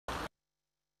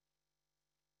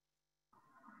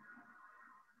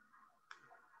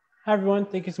Hi, everyone.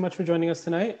 Thank you so much for joining us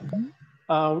tonight.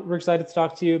 We're excited to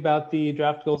talk to you about the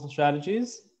draft goals and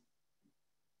strategies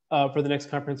for the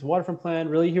next comprehensive waterfront plan.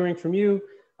 Really hearing from you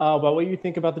about what you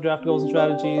think about the draft goals and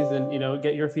strategies and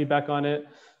get your feedback on it.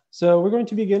 So we're going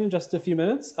to begin in just a few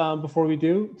minutes. Before we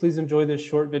do, please enjoy this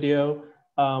short video,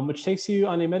 which takes you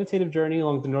on a meditative journey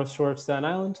along the North Shore of Staten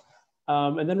Island.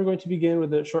 And then we're going to begin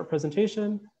with a short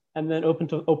presentation and then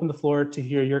open the floor to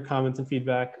hear your comments and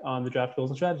feedback on the draft goals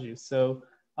and strategies. So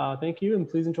thank you, and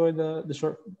please enjoy the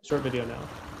short video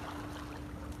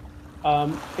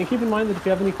now. And keep in mind that if you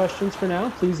have any questions for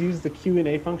now, please use the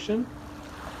Q&A function,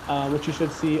 which you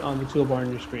should see on the toolbar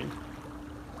on your screen.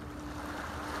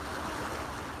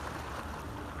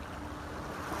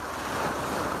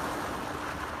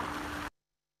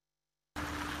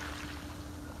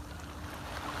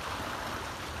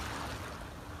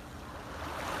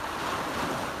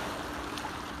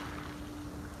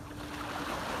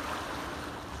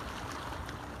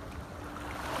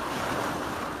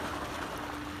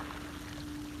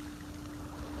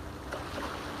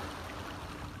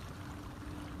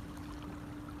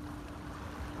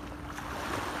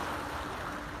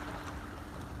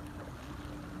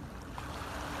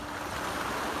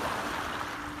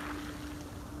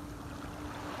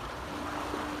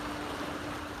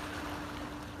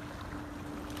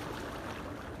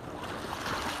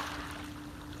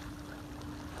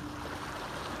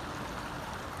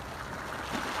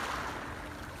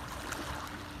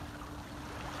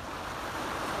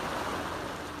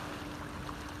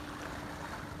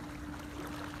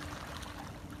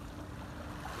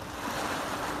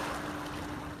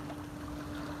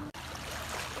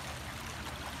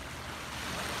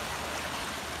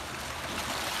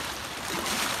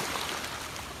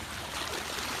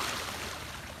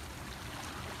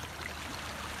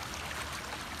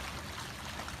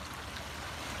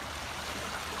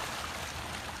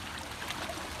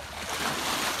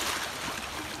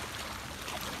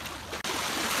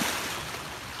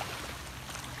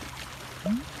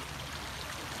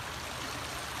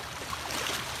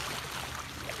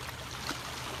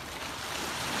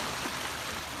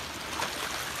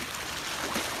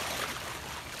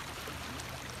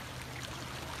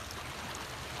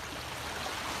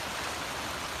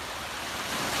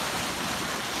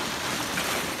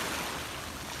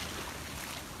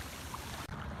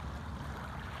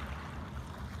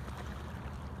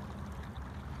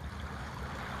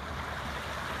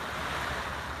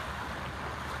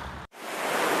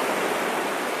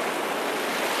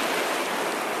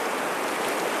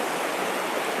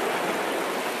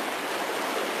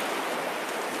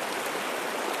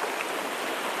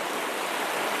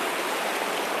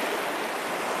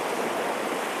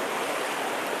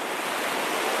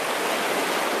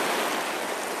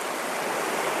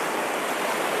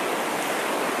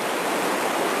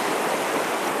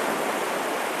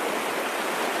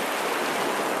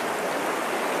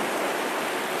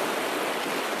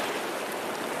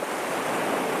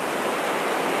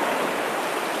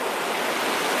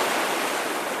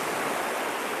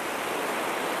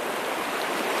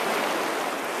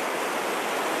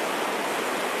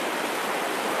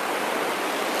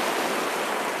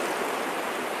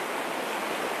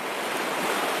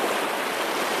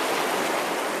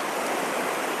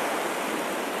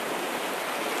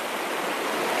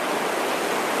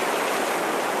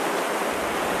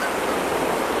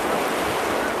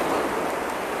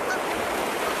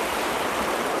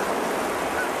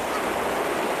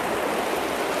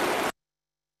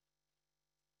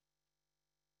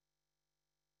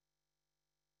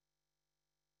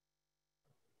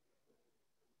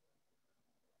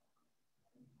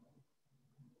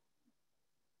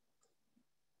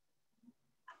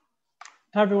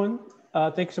 Hi, everyone.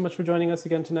 Thank you so much for joining us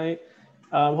again tonight.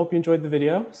 Hope you enjoyed the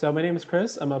video. So my name is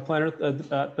Chris. I'm a planner,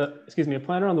 a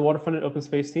planner on the Waterfront and Open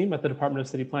Space team at the Department of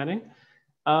City Planning.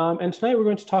 And tonight we're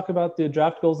going to talk about the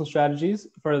draft goals and strategies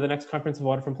for the next comprehensive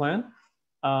waterfront plan.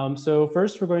 So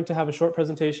first, we're going to have a short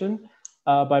presentation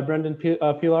by Brendan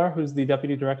Pilar, who's the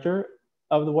Deputy Director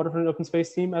of the Waterfront and Open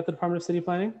Space team at the Department of City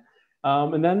Planning.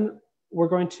 And then we're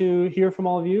going to hear from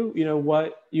all of you,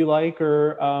 what you like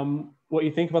or what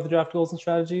you think about the draft goals and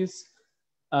strategies.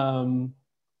 So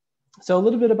a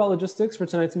little bit about logistics for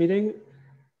tonight's meeting.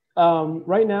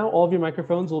 Right now, all of your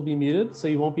microphones will be muted, so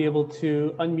you won't be able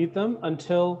to unmute them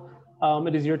until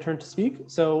it is your turn to speak.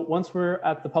 So once we're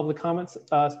at the public comments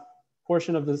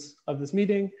portion of this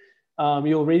meeting,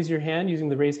 you'll raise your hand using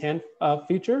the raise hand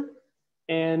feature.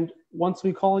 And once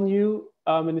we call on you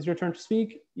and it's your turn to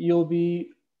speak, you'll be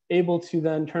able to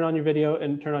then turn on your video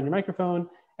and turn on your microphone.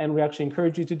 And we actually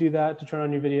encourage you to do that, to turn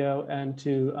on your video and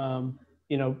to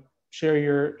share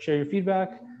your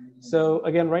feedback. So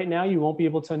again, right now you won't be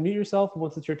able to unmute yourself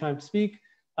once it's your time to speak.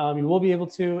 You will be able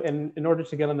to, and in order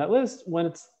to get on that list, when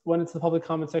it's the public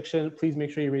comment section, please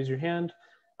make sure you raise your hand.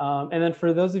 And then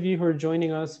for those of you who are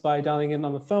joining us by dialing in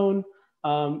on the phone,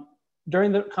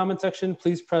 during the comment section,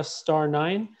 please press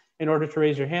 *9 in order to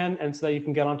raise your hand, and so that you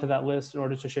can get onto that list in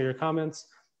order to share your comments.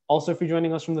 Also, if you're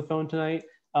joining us from the phone tonight,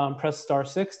 press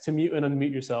 *6 to mute and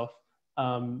unmute yourself.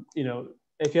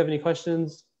 If you have any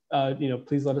questions,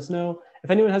 please let us know. If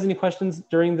anyone has any questions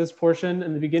during this portion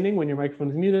in the beginning, when your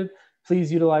microphone is muted,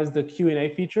 please utilize the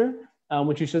Q&A feature,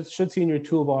 which you should see in your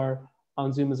toolbar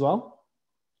on Zoom as well.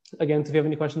 Again, so if you have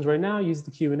any questions right now, use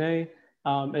the Q&A,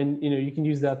 and you can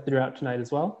use that throughout tonight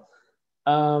as well.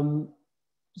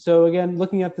 So again,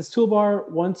 looking at this toolbar,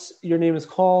 once your name is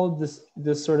called,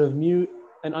 this sort of mute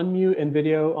and unmute and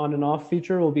video on and off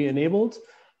feature will be enabled.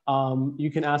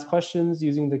 You can ask questions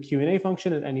using the Q&A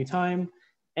function at any time,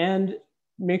 and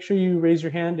make sure you raise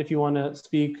your hand if you want to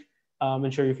speak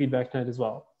and share your feedback tonight as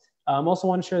well. I also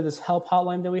want to share this help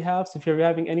hotline that we have. So if you're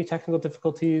having any technical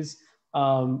difficulties,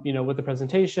 with the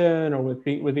presentation or with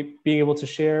being able to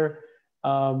share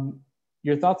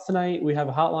your thoughts tonight, we have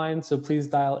a hotline. So please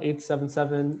dial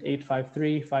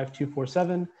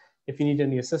 877-853-5247 if you need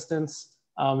any assistance.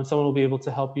 And someone will be able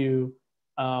to help you,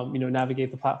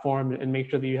 navigate the platform and make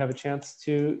sure that you have a chance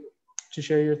to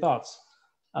share your thoughts.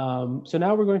 So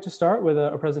now we're going to start with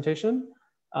a presentation.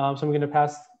 So I'm going to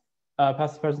pass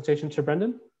the presentation to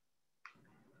Brendan.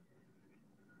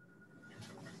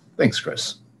 Thanks,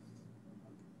 Chris.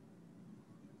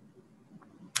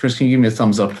 Chris, can you give me a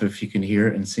thumbs up if you can hear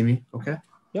and see me? Okay.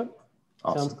 Yep.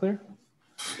 Awesome. Sounds clear.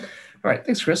 All right.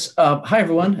 Thanks, Chris. Hi,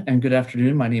 everyone, and good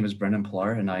afternoon. My name is Brendan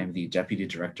Pillar, and I am the Deputy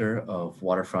Director of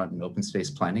Waterfront and Open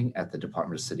Space Planning at the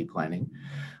Department of City Planning.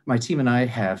 My team and I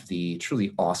have the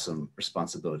truly awesome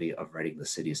responsibility of writing the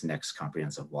city's next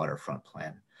comprehensive waterfront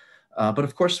plan. But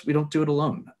of course, we don't do it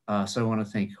alone. So I want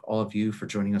to thank all of you for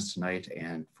joining us tonight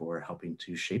and for helping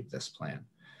to shape this plan.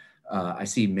 I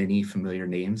see many familiar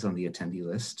names on the attendee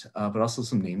list, but also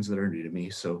some names that are new to me.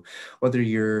 So whether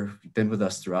you've been with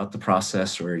us throughout the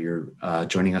process or you're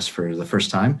joining us for the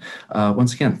first time,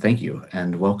 once again, thank you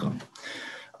and welcome.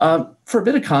 For a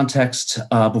bit of context,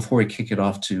 before we kick it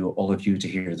off to all of you to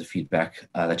hear the feedback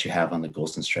that you have on the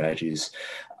goals and strategies,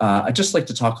 I'd just like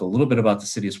to talk a little bit about the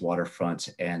city's waterfront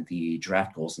and the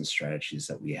draft goals and strategies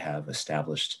that we have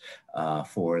established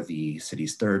for the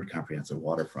city's third comprehensive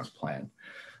waterfront plan.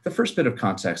 The first bit of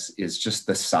context is just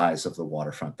the size of the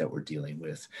waterfront that we're dealing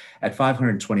with. At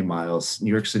 520 miles, New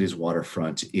York City's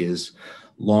waterfront is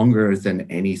longer than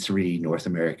any three North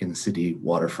American city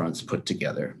waterfronts put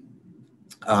together.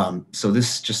 So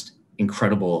this just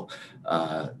incredible,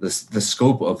 the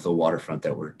scope of the waterfront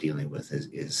that we're dealing with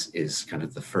is kind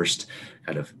of the first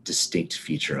kind of distinct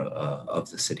feature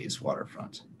of the city's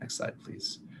waterfront. Next slide,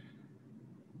 please.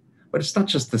 But it's not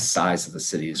just the size of the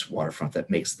city's waterfront that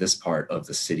makes this part of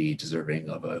the city deserving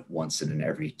of a once in an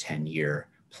every 10-year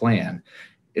plan.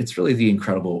 It's really the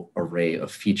incredible array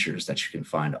of features that you can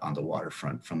find on the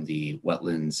waterfront, from the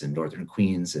wetlands in northern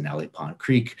Queens and Alley Pond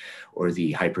Creek, or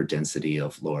the hyperdensity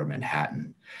of lower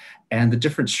Manhattan, and the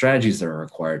different strategies that are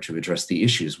required to address the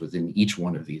issues within each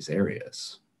one of these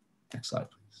areas. Next slide,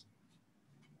 please.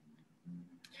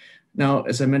 Now,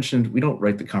 as I mentioned, we don't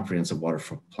write the comprehensive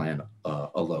waterfront plan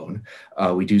alone.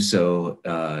 We do so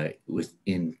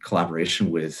in collaboration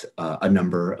with a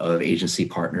number of agency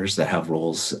partners that have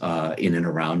roles in and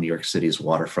around New York City's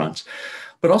waterfront,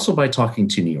 but also by talking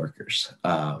to New Yorkers.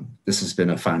 This has been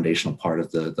a foundational part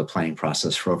of the planning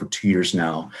process for over 2 years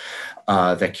now,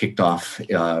 that kicked off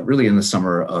really in the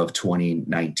summer of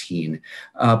 2019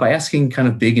 by asking kind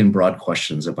of big and broad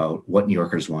questions about what New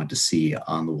Yorkers wanted to see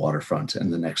on the waterfront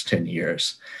in the next 10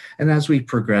 years. And as we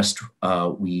progressed,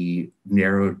 we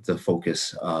narrowed the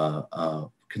focus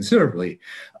considerably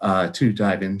to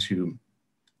dive into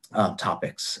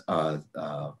topics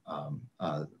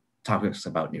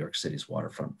about New York City's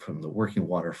waterfront, from the working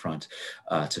waterfront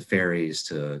to ferries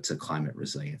to climate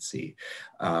resiliency.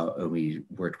 We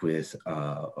worked with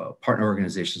partner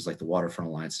organizations like the Waterfront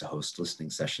Alliance to host listening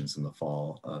sessions in the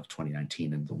fall of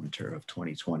 2019 and the winter of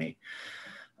 2020.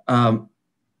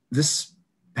 This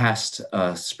past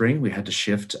spring, we had to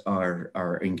shift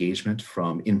our engagement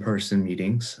from in-person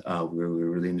meetings, where we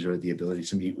really enjoyed the ability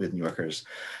to meet with New Yorkers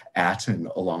at and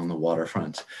along the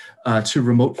waterfront, to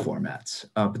remote formats.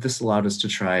 But this allowed us to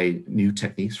try new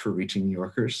techniques for reaching New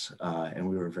Yorkers, and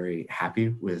we were very happy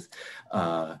with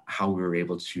how we were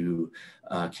able to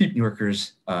keep New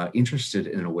Yorkers interested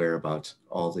and aware about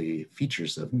all the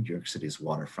features of New York City's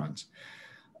waterfront.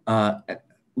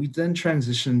 We then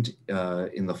transitioned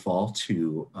in the fall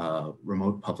to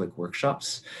remote public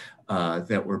workshops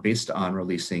that were based on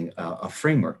releasing a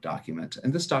framework document.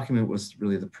 And this document was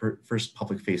really the first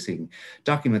public-facing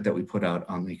document that we put out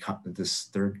on this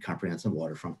third comprehensive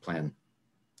waterfront plan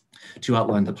to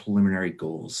outline the preliminary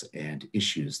goals and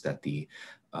issues that the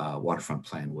waterfront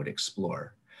plan would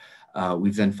explore.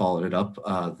 We've then followed it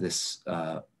up this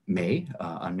May,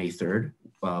 on May 3rd,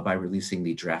 by releasing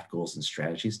the draft goals and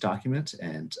strategies document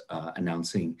and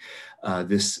announcing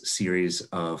this series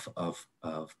of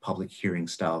public hearing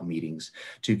style meetings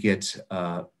to get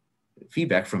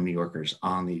feedback from New Yorkers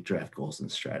on the draft goals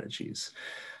and strategies.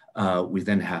 We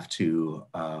then have to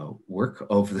work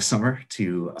over the summer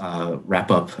to wrap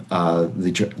up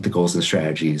the goals and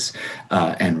strategies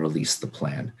and release the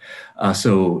plan.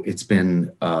 So it's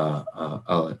been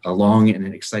a long and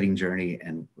an exciting journey.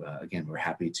 And again, we're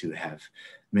happy to have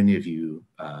many of you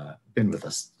been with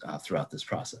us throughout this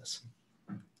process.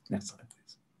 Next slide,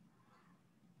 please.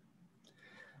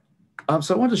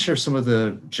 So I wanted to share some of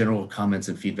the general comments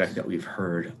and feedback that we've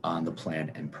heard on the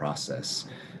plan and process.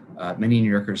 Many New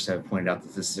Yorkers have pointed out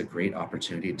that this is a great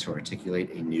opportunity to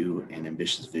articulate a new and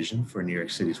ambitious vision for New York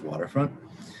City's waterfront.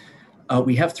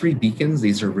 We have 3 beacons.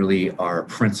 These are really our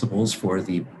principles for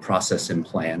the process and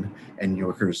plan, and New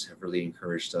Yorkers have really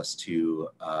encouraged us to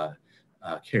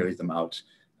carry them out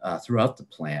throughout the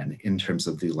plan in terms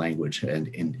of the language and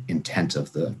intent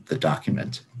of the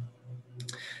document.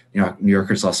 New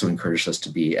Yorkers also encouraged us to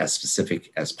be as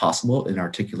specific as possible in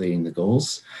articulating the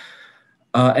goals.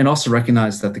 And also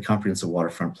recognize that the Comprehensive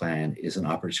Waterfront Plan is an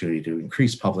opportunity to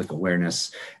increase public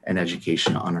awareness and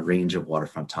education on a range of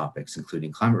waterfront topics,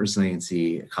 including climate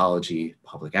resiliency, ecology,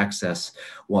 public access,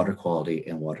 water quality,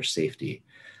 and water safety.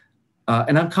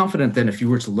 And I'm confident that if you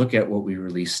were to look at what we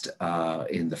released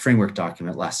in the framework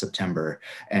document last September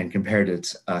and compared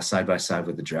it side by side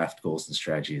with the draft goals and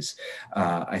strategies,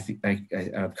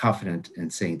 I'm confident in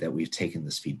saying that we've taken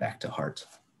this feedback to heart.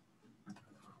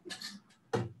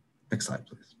 Next slide,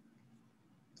 please.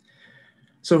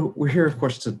 So we're here, of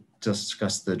course, to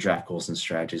discuss the draft goals and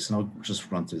strategies, and I'll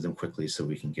just run through them quickly so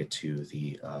we can get to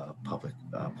the public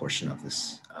portion of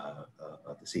this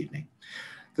evening.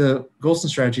 The goals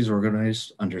and strategies are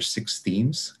organized under 6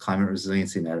 themes: climate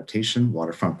resiliency and adaptation,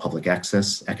 waterfront public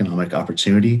access, economic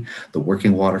opportunity, the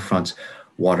working waterfront,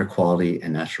 water quality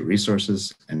and natural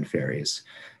resources, and ferries.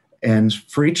 And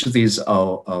for each of these,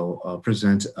 I'll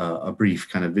present a brief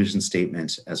kind of vision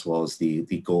statement as well as the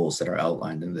goals that are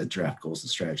outlined in the draft goals and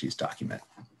strategies document.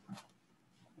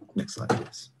 Next slide,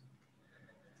 please.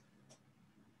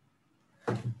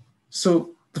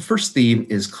 So the first theme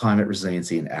is climate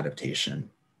resiliency and adaptation.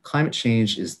 Climate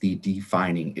change is the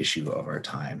defining issue of our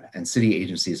time, and city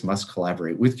agencies must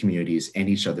collaborate with communities and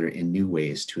each other in new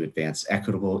ways to advance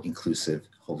equitable, inclusive,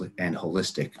 and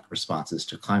holistic responses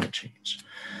to climate change.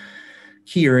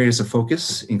 Key areas of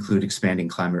focus include expanding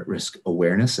climate risk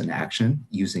awareness and action,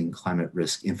 using climate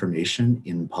risk information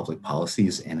in public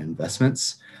policies and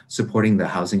investments, supporting the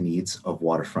housing needs of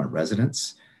waterfront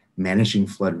residents, managing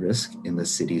flood risk in the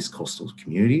city's coastal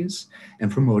communities,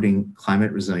 and promoting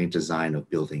climate resilient design of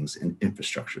buildings and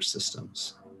infrastructure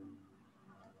systems.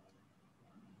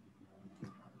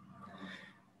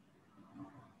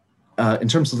 In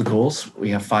terms of the goals, we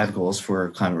have 5 goals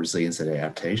for climate resilience and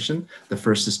adaptation. The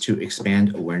first is to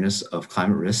expand awareness of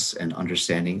climate risks and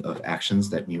understanding of actions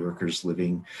that New Yorkers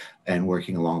living and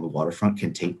working along the waterfront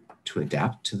can take to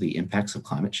adapt to the impacts of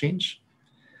climate change.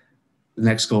 The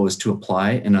next goal is to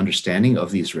apply an understanding of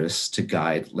these risks to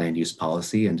guide land use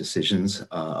policy and decisions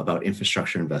about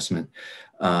infrastructure investment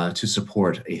to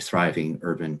support a thriving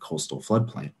urban coastal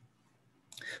floodplain.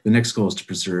 The next goal is to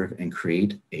preserve and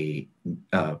create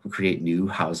new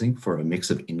housing for a mix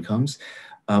of incomes,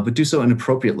 but do so in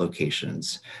appropriate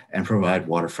locations and provide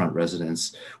waterfront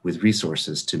residents with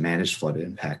resources to manage flood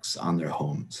impacts on their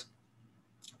homes.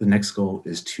 The next goal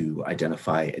is to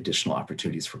identify additional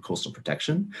opportunities for coastal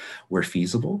protection where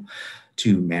feasible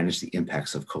to manage the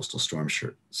impacts of coastal storm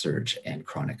surge and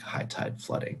chronic high tide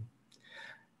flooding.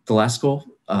 The last goal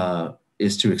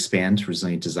is to expand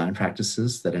resilient design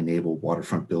practices that enable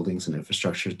waterfront buildings and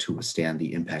infrastructure to withstand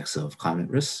the impacts of climate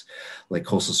risks like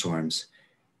coastal storms,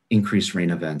 increased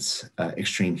rain events,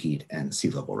 extreme heat, and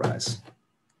sea level rise.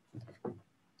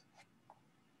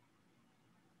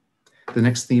 The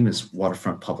next theme is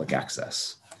waterfront public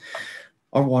access.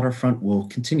 Our waterfront will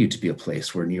continue to be a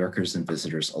place where New Yorkers and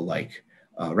visitors alike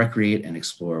recreate and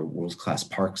explore world-class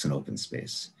parks and open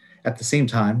space. At the same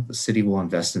time, the city will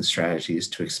invest in strategies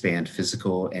to expand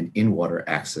physical and in-water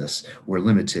access where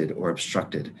limited or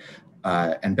obstructed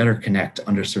and better connect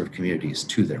underserved communities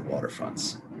to their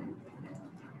waterfronts.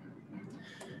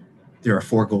 There are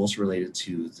 4 goals related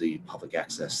to the public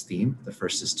access theme. The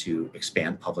first is to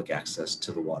expand public access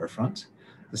to the waterfront.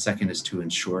 The second is to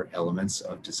ensure elements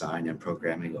of design and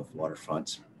programming of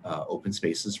waterfront open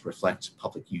spaces reflect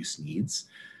public use needs.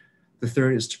 The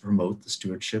third is to promote the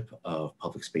stewardship of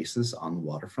public spaces on the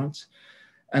waterfront.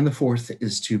 And the fourth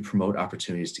is to promote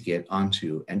opportunities to get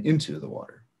onto and into the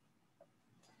water.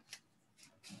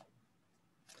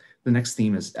 The next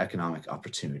theme is economic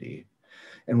opportunity.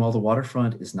 And while the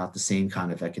waterfront is not the same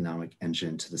kind of economic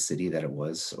engine to the city that it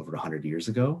was over 100 years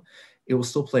ago, it will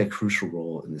still play a crucial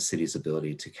role in the city's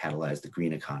ability to catalyze the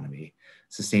green economy,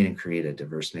 sustain and create a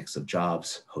diverse mix of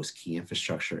jobs, host key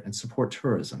infrastructure, and support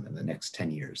tourism in the next 10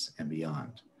 years and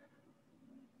beyond.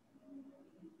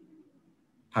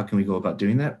 How can we go about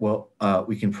doing that? Well,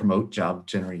 we can promote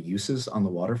job-generating uses on the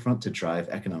waterfront to drive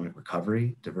economic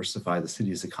recovery, diversify the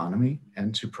city's economy,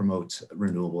 and to promote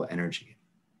renewable energy.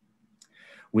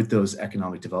 With those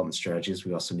economic development strategies,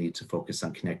 we also need to focus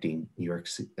on connecting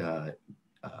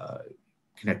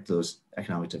connect those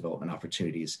economic development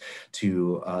opportunities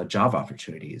to job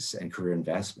opportunities and career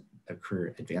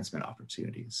advancement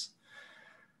opportunities.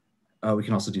 We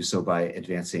can also do so by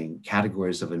advancing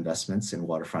categories of investments in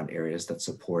waterfront areas that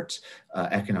support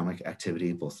economic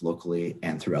activity both locally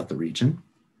and throughout the region,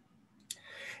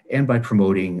 and by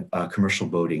promoting commercial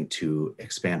boating to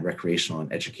expand recreational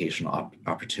and educational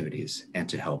opportunities and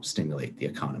to help stimulate the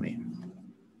economy.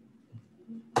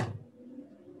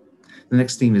 The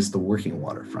next theme is the working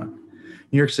waterfront.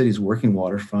 New York City's working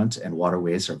waterfront and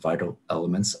waterways are vital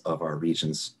elements of our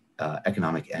region's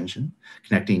economic engine,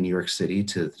 connecting New York City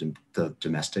to the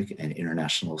domestic and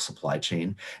international supply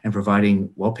chain and providing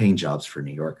well-paying jobs for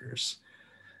New Yorkers.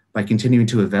 By continuing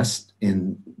to invest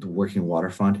in the working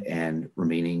waterfront and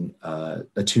remaining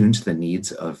attuned to the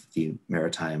needs of the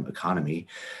maritime economy,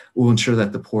 we'll ensure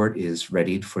that the port is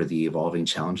readied for the evolving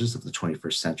challenges of the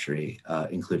 21st century,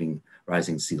 including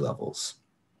rising sea levels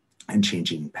and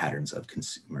changing patterns of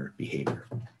consumer behavior.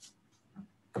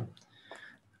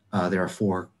 There are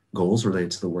 4 goals related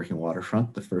to the working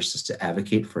waterfront. The first is to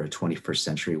advocate for a 21st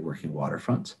century working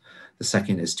waterfront. The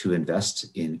second is to invest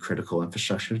in critical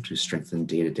infrastructure to strengthen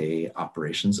day-to-day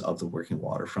operations of the working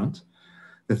waterfront.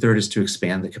 The third is to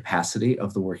expand the capacity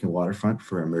of the working waterfront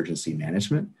for emergency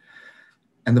management.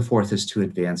 And the fourth is to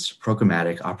advance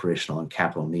programmatic operational and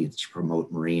capital needs to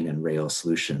promote marine and rail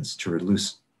solutions to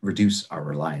reduce our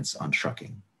reliance on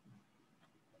trucking.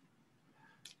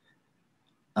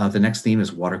 The next theme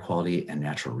is water quality and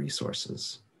natural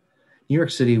resources. New York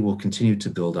City will continue to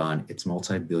build on its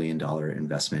multi-billion-dollar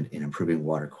investment in improving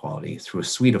water quality through a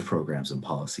suite of programs and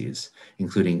policies,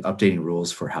 including updating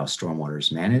rules for how stormwater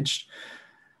is managed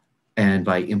and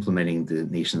by implementing the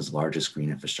nation's largest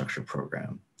green infrastructure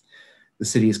program. The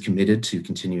city is committed to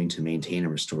continuing to maintain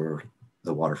and restore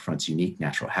the waterfront's unique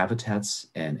natural habitats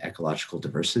and ecological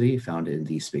diversity found in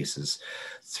these spaces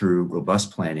through robust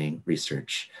planning,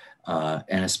 research,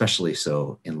 and especially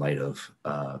so in light of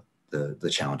the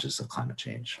challenges of climate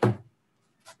change.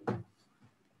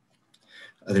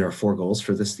 There are 4 goals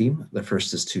for this theme. The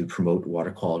first is to promote water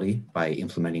quality by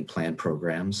implementing planned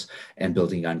programs and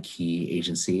building on key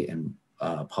agency and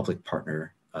public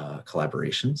partner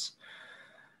collaborations.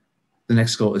 The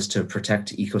next goal is to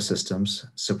protect ecosystems,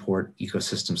 support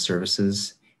ecosystem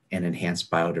services, and enhance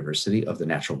biodiversity of the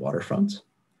natural waterfront.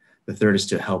 The third is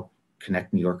to help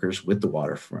connect New Yorkers with the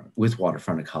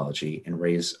waterfront ecology and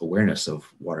raise awareness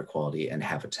of water quality and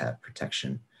habitat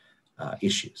protection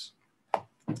issues.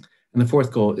 And the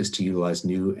fourth goal is to utilize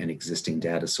new and existing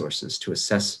data sources to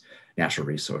assess natural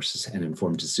resources and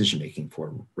inform decision-making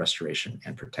for restoration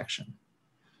and protection.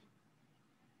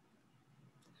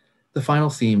 The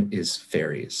final theme is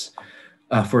ferries.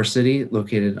 For a city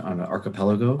located on an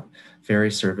archipelago, ferry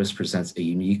service presents a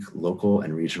unique local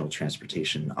and regional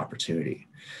transportation opportunity.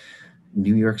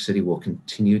 New York City will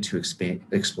continue to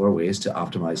explore ways to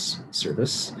optimize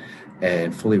service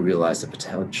and fully realize the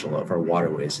potential of our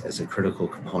waterways as a critical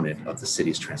component of the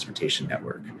city's transportation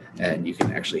network. And you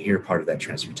can actually hear part of that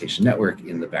transportation network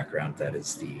in the background. That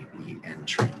is the N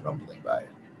train rumbling by.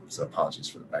 So apologies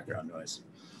for the background noise.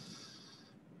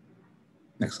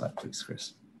 Next slide, please,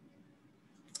 Chris.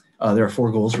 There are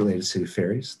 4 goals related to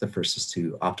ferries. The first is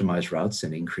to optimize routes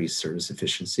and increase service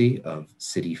efficiency of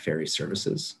city ferry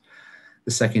services.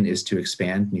 The second is to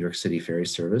expand New York City ferry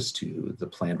service to the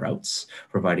planned routes,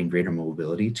 providing greater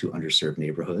mobility to underserved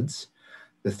neighborhoods.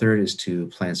 The third is to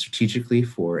plan strategically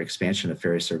for expansion of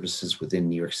ferry services within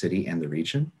New York City and the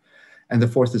region. And the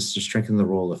fourth is to strengthen the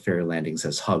role of ferry landings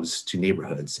as hubs to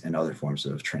neighborhoods and other forms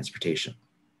of transportation.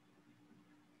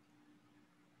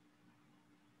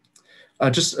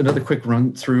 Just another quick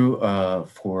run through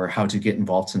for how to get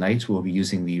involved tonight. We'll be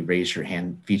using the raise your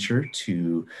hand feature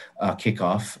to kick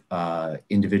off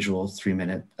individual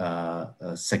 3-minute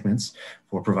segments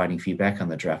for providing feedback on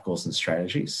the draft goals and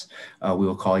strategies. We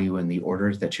will call you in the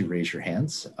order that you raise your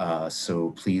hands,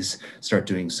 so please start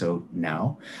doing so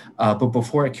now. But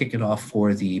before I kick it off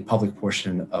for the public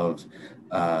portion of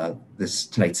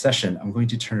tonight's session, I'm going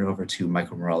to turn it over to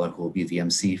Michael Morella, who will be the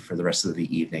MC for the rest of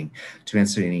the evening, to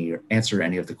answer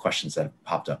any of the questions that have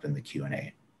popped up in the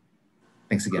Q&A.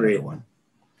 Thanks again, everyone.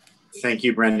 Thank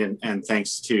you, Brendan, and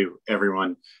thanks to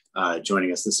everyone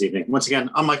joining us this evening. Once again,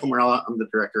 I'm Michael Morella. I'm the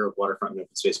Director of Waterfront and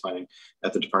Open Space Planning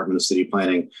at the Department of City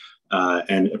Planning,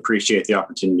 and appreciate the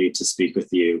opportunity to speak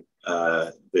with you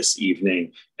this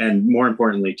evening, and more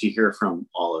importantly, to hear from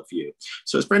all of you.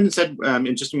 So as Brendan said,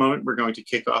 in just a moment, we're going to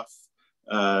kick off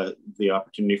the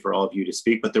opportunity for all of you to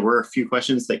speak, but there were a few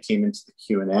questions that came into the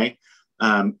Q&A.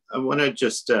 I want to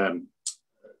just to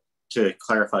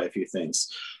clarify a few things.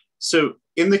 So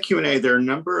in the Q&A, there are a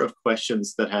number of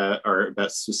questions that are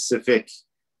about specific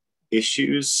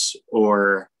issues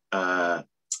or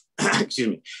excuse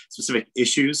me, specific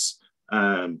issues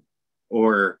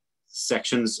or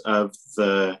sections of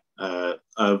the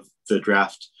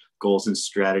draft goals and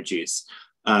strategies.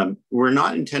 We're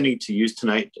not intending to use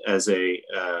tonight as a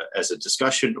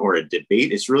discussion or a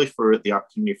debate. It's really for the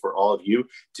opportunity for all of you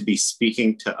to be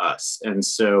speaking to us. And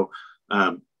so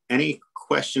any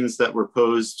questions that were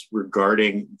posed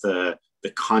regarding the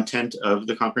content of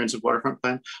the comprehensive waterfront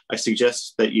plan, I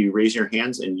suggest that you raise your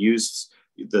hands and use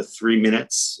the 3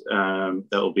 minutes that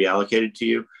will be allocated to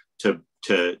you to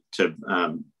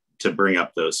bring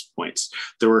up those points.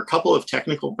 There were a couple of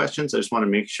technical questions. I just want to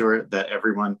make sure that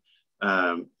everyone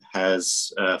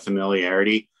has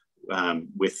familiarity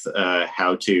with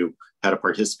how to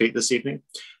participate this evening.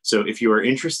 So if you are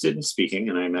interested in speaking,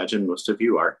 and I imagine most of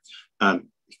you are,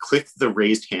 click the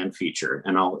raised hand feature,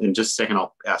 and in just a second,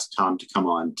 I'll ask Tom to come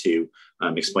on to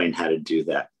explain how to do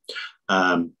that.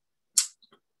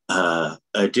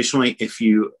 Additionally, if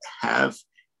you have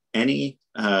any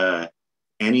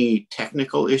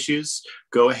technical issues,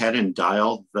 go ahead and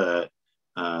dial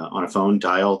on a phone,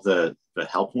 dial the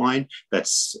helpline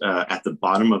that's at the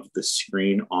bottom of the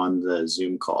screen on the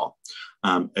Zoom call.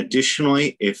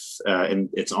 Additionally, and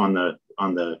it's on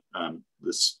the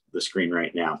screen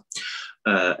right now.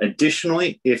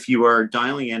 Additionally, if you are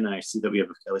dialing in, and I see that we have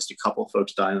at least a couple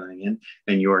folks dialing in,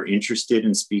 and you are interested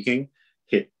in speaking,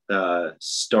 hit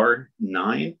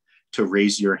 *9 to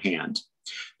raise your hand.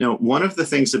 Now, one of the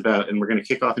things about, and we're going to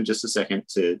kick off in just a second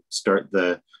to start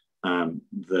the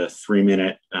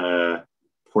 3-minute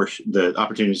portion, the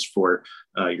opportunities for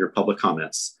your public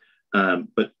comments.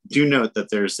 But do note that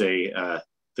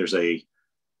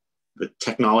the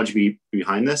technology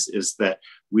behind this is that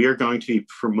we are going to be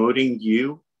promoting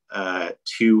you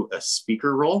to a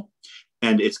speaker role,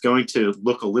 and it's going to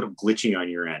look a little glitchy on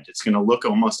your end. It's going to look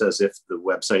almost as if the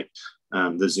website,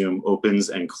 the Zoom opens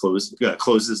and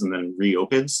closes and then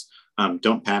reopens.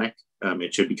 Don't panic.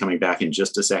 It should be coming back in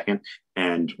just a second.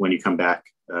 And when you come back,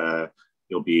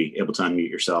 you'll be able to unmute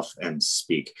yourself and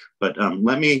speak. But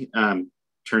let me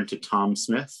turn to Tom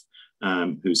Smith,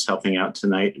 who's helping out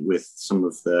tonight with some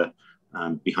of the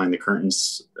behind the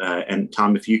curtains. And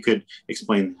Tom, if you could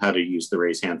explain how to use the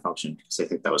raise hand function, because I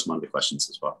think that was one of the questions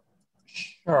as well.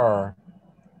 Sure.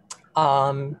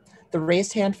 The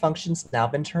raised hand function's now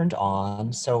been turned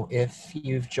on. So if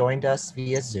you've joined us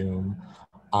via Zoom,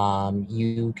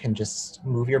 you can just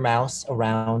move your mouse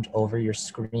around over your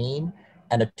screen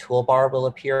and a toolbar will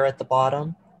appear at the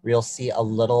bottom where you'll see a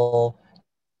little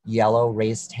yellow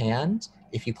raised hand.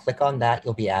 If you click on that,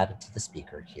 you'll be added to the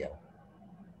speaker queue.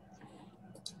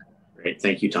 Great,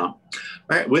 thank you, Tom.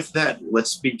 All right, with that,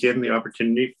 let's begin the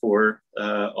opportunity for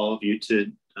all of you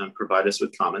to provide us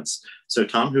with comments. So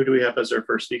Tom, who do we have as our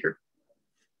first speaker?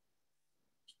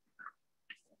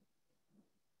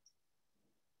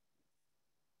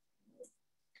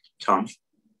 Tom,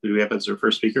 who do we have as our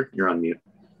first speaker? You're on mute.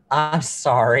 I'm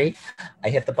sorry, I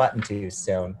hit the button too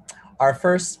soon. Our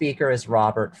first speaker is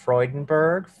Robert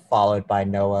Freudenberg, followed by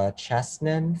Noah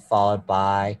Chesnan, followed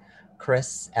by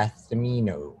Chris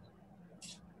Ethemino.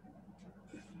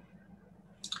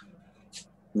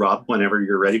 Rob, whenever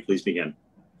you're ready, please begin.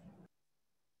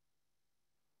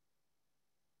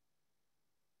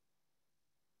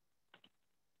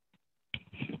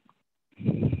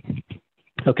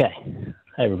 Okay,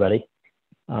 hi everybody.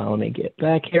 Let me get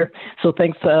back here. So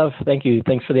thank you.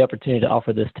 Thanks for the opportunity to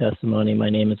offer this testimony. My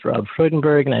name is Rob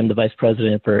Freudenberg, and I'm the Vice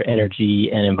President for Energy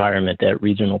and Environment at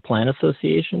Regional Plan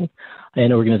Association,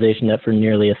 an organization that for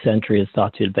nearly a century has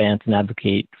sought to advance and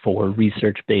advocate for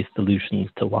research-based solutions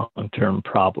to long-term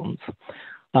problems.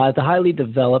 The highly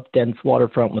developed, dense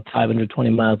waterfront with 520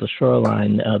 miles of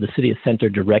shoreline, the city is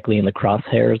centered directly in the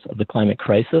crosshairs of the climate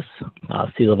crisis.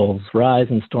 Sea levels rise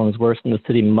and storms worsen. The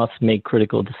city must make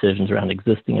critical decisions around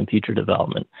existing and future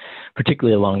development,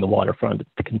 particularly along the waterfront,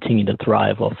 to continue to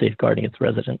thrive while safeguarding its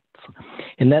residents.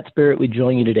 In that spirit, we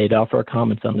join you today to offer our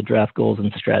comments on the draft goals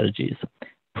and strategies.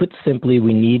 Put simply,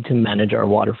 we need to manage our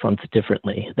waterfronts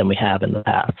differently than we have in the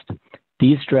past.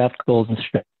 These draft goals and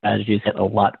strategies hit a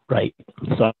lot right.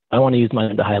 So I want to use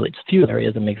mine to highlight a few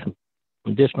areas and make some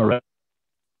additional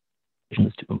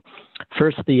recommendations to them.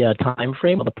 First, the time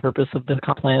frame. The purpose of the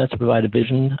comp plan is to provide a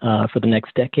vision for the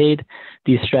next decade.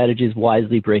 These strategies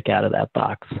wisely break out of that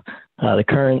box. The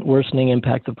current worsening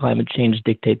impacts of climate change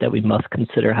dictate that we must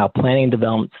consider how planning and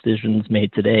development decisions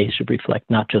made today should reflect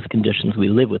not just conditions we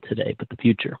live with today, but the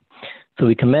future. So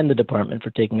we commend the department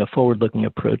for taking a forward-looking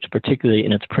approach, particularly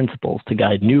in its principles, to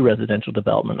guide new residential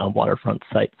development on waterfront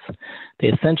sites. They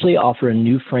essentially offer a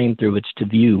new frame through which to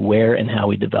view where and how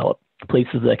we develop,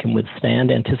 places that can withstand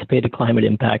anticipated climate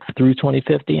impacts through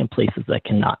 2050 and places that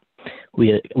cannot.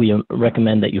 We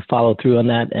recommend that you follow through on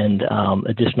that, and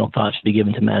additional thought should be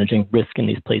given to managing risk in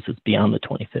these places beyond the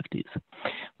 2050s.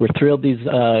 We're thrilled these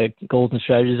goals and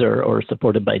strategies are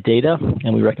supported by data,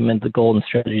 and we recommend the goal and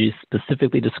strategies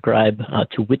specifically describe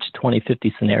to which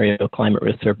 2050 scenario climate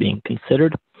risks are being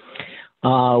considered.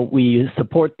 We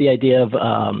support the idea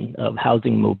of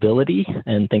housing mobility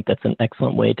and think that's an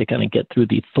excellent way to kind of get through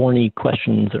the thorny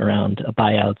questions around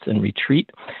buyouts and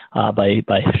retreat by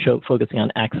focusing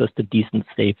on access to decent,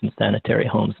 safe, and sanitary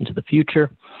homes into the future.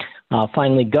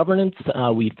 Finally, governance.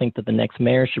 We think that the next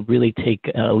mayor should really take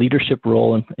a leadership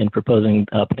role in proposing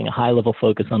putting a high-level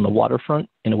focus on the waterfront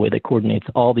in a way that coordinates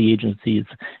all the agencies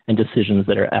and decisions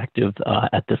that are active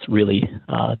at this really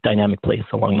dynamic place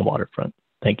along the waterfront.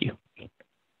 Thank you.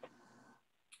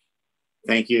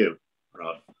 Thank you,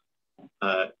 Rob.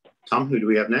 Tom, who do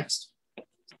we have next?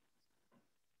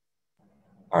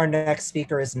 Our next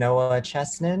speaker is Noah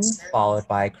Chesnin, followed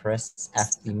by Chris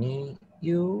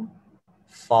Efthimiou,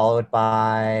 followed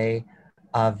by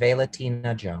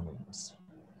Velatina Jones.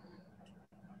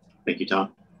 Thank you,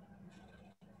 Tom.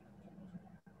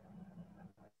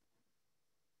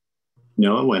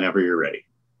 Noah, whenever you're ready.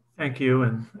 Thank you,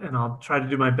 and I'll try to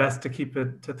do my best to keep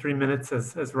it to 3 minutes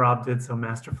as Rob did so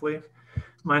masterfully.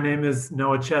 My name is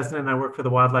Noah Chesnin, and I work for the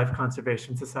Wildlife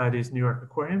Conservation Society's New York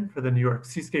Aquarium for the New York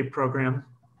Seascape Program,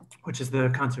 which is the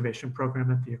conservation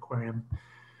program at the aquarium.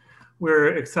 We're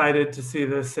excited to see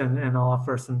this, and I'll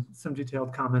offer some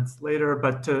detailed comments later,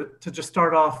 but to just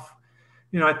start off,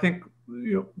 I think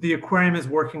the aquarium is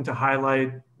working to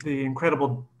highlight the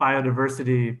incredible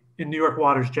biodiversity in New York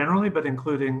waters generally, but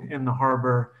including in the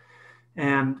harbor.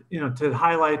 And, to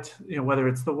highlight, whether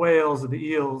it's the whales or the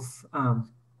eels,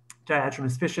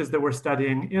 diatremous fishes that we're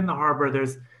studying in the harbor,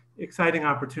 there's exciting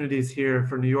opportunities here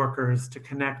for New Yorkers to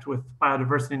connect with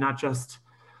biodiversity, not just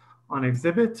on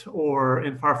exhibit or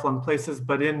in far-flung places,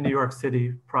 but in New York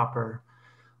City proper.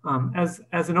 As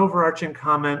an overarching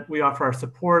comment, we offer our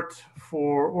support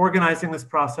for organizing this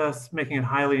process, making it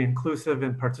highly inclusive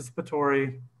and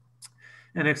participatory,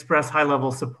 and express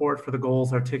high-level support for the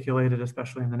goals articulated,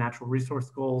 especially in the natural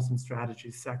resource goals and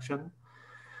strategies section.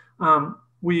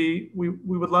 We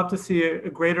would love to see a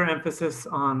greater emphasis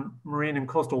on marine and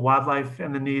coastal wildlife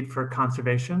and the need for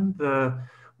conservation. The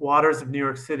waters of New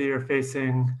York City are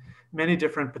facing many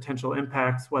different potential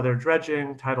impacts, whether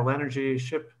dredging, tidal energy,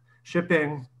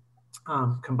 shipping,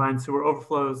 combined sewer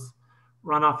overflows,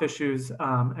 runoff issues,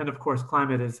 and of course,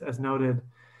 climate as noted.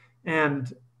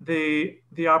 And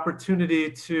the opportunity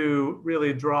to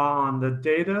really draw on the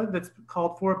data that's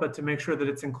called for, but to make sure that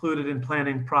it's included in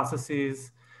planning processes,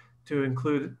 to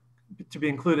be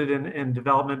included in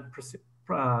development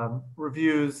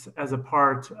reviews as a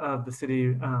part of the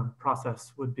city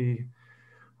process would be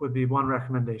one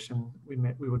recommendation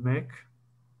we would make.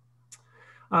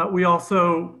 We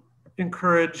also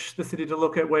encourage the city to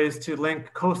look at ways to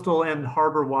link coastal and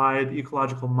harbor-wide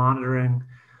ecological monitoring,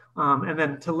 and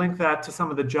then to link that to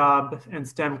some of the job and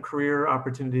STEM career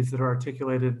opportunities that are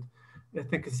articulated, I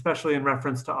think especially in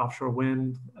reference to offshore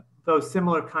wind. Those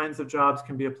similar kinds of jobs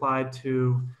can be applied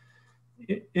to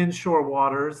inshore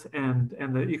waters and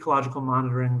the ecological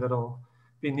monitoring that'll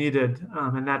be needed.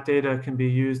 And that data can be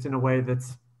used in a way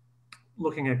that's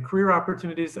looking at career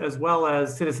opportunities as well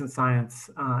as citizen science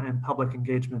and public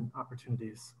engagement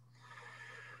opportunities.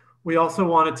 We also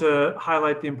wanted to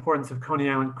highlight the importance of Coney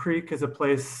Island Creek as a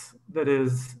place that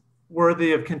is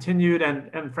worthy of continued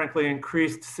and frankly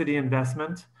increased city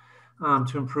investment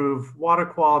to improve water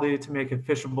quality, to make it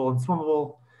fishable and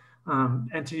swimmable,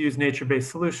 and to use nature-based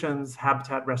solutions,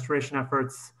 habitat restoration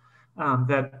efforts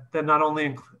that not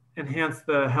only enhance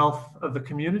the health of the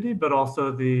community, but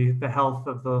also the health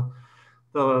of the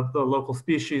local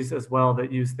species as well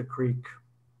that use the creek.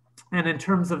 And in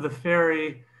terms of the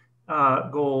ferry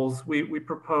goals, we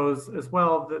propose as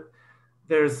well that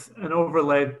there's an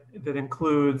overlay that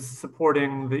includes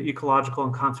supporting the ecological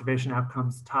and conservation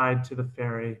outcomes tied to the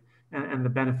ferry and the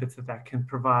benefits that that can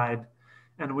provide.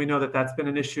 And we know that that's been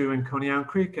an issue in Coney Island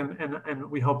Creek, and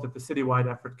we hope that the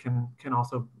citywide effort can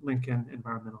also link in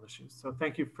environmental issues. So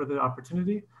thank you for the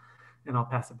opportunity, and I'll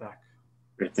pass it back.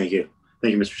 Great, thank you.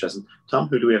 Thank you, Mr. Chesson. Tom,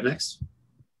 who do we have next?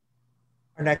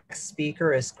 Our next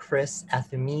speaker is Chris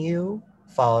Athumiu,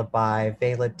 followed by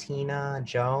Valentina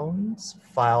Jones,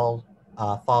 followed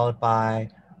by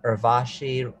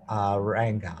Urvashi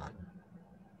Rangan.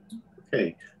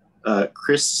 Okay,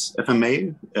 Chris, if I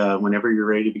may, whenever you're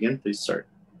ready to begin, please start.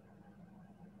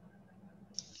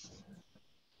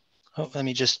 Oh, let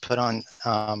me just put on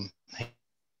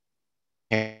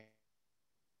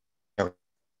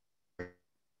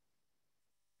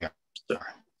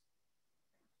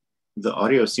The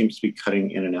audio seems to be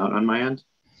cutting in and out on my end.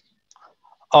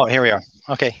 Oh, here we are.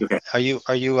 Okay. Okay. Are you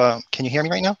can you hear me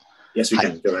right now? Yes, we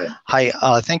can. Go ahead. Hi,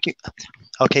 thank you.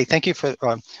 Okay, thank you for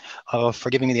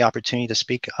giving me the opportunity to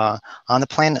speak on the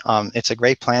plan. It's a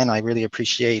great plan. I really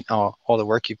appreciate all the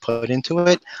work you put into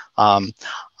it. I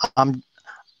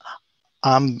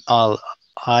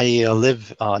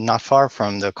live not far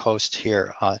from the coast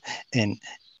here in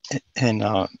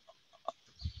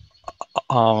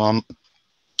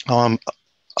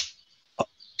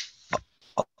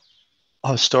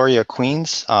Astoria,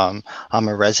 Queens. I'm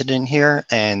a resident here,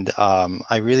 and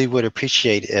I really would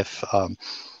appreciate if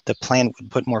the plan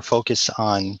would put more focus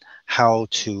on how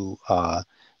to,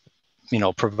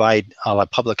 provide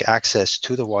public access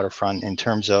to the waterfront in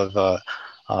terms of,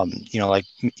 like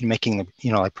making,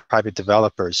 like private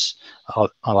developers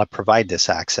provide this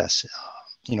access.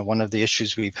 One of the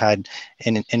issues we've had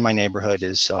in my neighborhood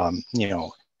is,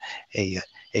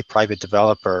 a private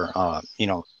developer,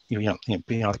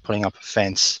 putting up a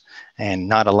fence and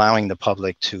not allowing the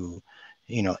public to,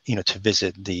 to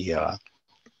visit the,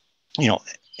 to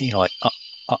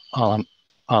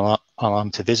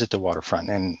visit the waterfront.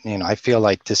 And I feel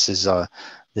like this is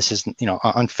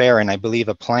unfair, and I believe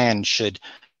a plan should,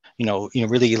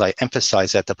 really like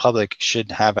emphasize that the public should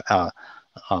have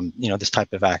this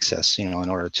type of access, in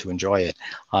order to enjoy it.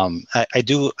 I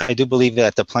do believe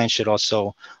that the plan should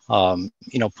also,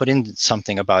 put in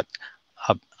something about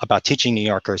teaching New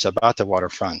Yorkers about the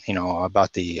waterfront,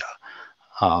 about the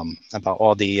about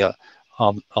all the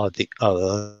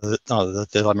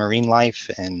marine life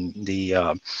and the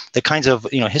kinds of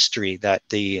history that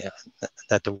the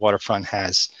waterfront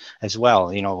has as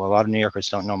well. A lot of New Yorkers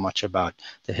don't know much about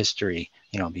the history,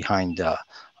 behind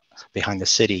the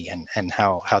city and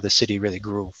how the city really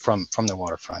grew from the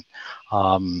waterfront.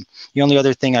 The only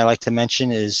other thing I like to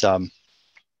mention is I want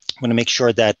to make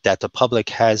sure that the public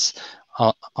has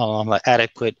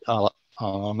adequate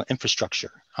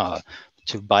infrastructure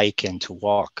to bike and to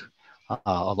walk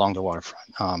along the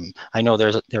waterfront. I know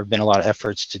there have been a lot of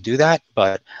efforts to do that,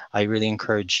 but I really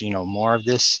encourage more of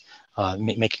this,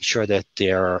 making sure that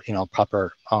there are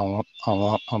proper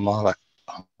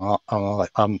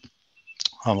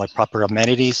like proper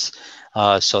amenities,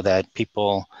 so that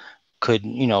people could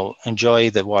enjoy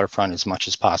the waterfront as much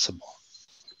as possible.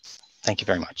 Thank you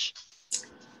very much.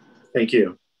 Thank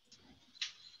you.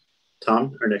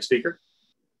 Tom, our next speaker.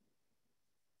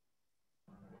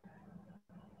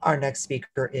 Our next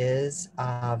speaker is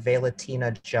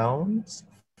Valentina Jones,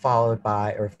 followed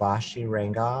by Urvashi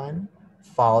Rangan,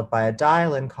 followed by a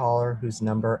dial-in caller whose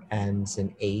number ends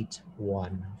in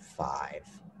 815.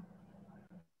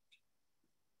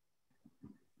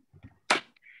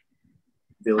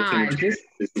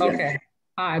 Valentina,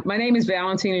 Hi, my name is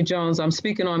Valentina Jones. I'm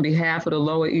speaking on behalf of the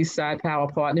Lower East Side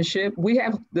Power Partnership.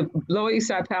 The Lower East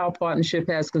Side Power Partnership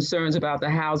has concerns about the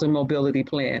housing mobility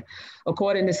plan.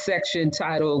 According to section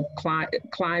titled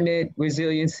Climate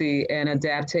Resiliency and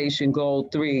Adaptation Goal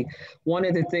 3, one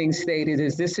of the things stated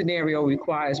is this scenario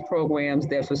requires programs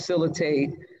that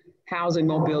facilitate housing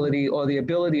mobility or the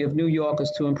ability of New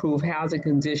Yorkers to improve housing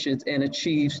conditions and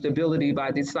achieve stability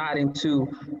by deciding to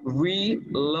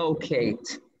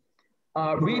relocate.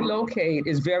 Relocate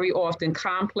is very often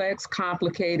complex,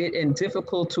 complicated, and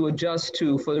difficult to adjust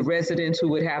to for the residents who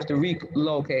would have to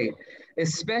relocate.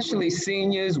 especially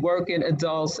seniors, working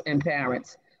adults, and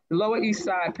parents. The Lower East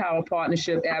Side Power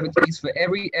Partnership advocates for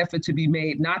every effort to be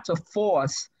made not to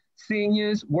force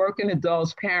seniors, working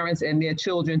adults, parents, and their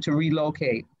children to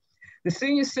relocate. The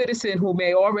senior citizen who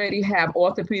may already have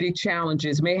orthopedic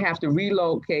challenges may have to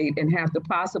relocate and have to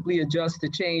possibly adjust to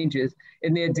changes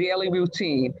in their daily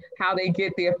routine, how they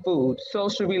get their food,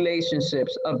 social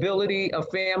relationships, ability of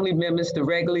family members to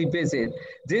regularly visit,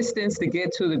 distance to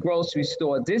get to the grocery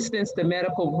store, distance to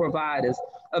medical providers,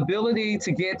 ability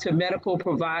to get to medical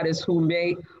providers who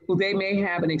they may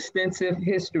have an extensive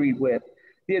history with.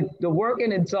 The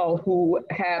working adult who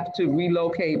have to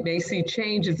relocate may see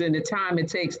changes in the time it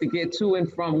takes to get to and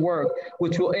from work,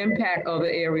 which will impact other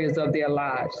areas of their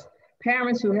lives.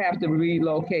 Parents who have to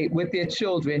relocate with their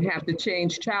children have to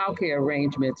change childcare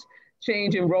arrangements,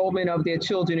 change enrollment of their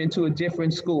children into a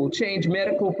different school, change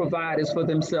medical providers for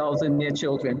themselves and their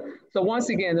children. So once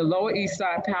again, the Lower East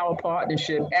Side Power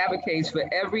Partnership advocates for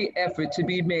every effort to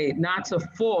be made not to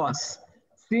force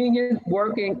senior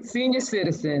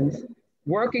citizens,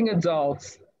 working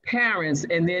adults, parents,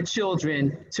 and their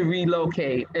children to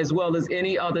relocate, as well as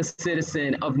any other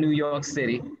citizen of New York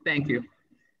City. Thank you.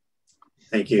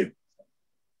 Thank you.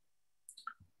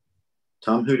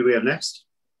 Tom, who do we have next?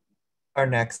 Our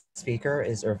next speaker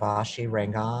is Urvashi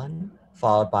Rangan,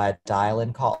 followed by a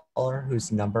dial-in caller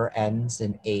whose number ends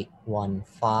in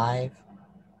 815,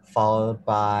 followed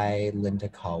by Linda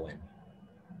Cohen.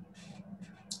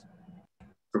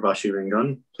 Urvashi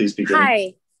Rangan, please begin.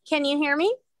 Hi, can you hear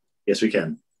me? Yes, we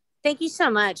can. Thank you so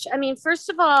much. I mean, first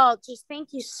of all, just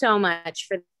thank you so much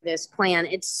for this plan.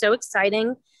 It's so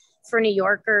exciting for New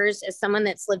Yorkers. As someone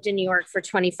that's lived in New York for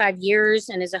 25 years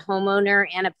and is a homeowner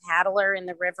and a paddler in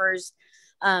the rivers,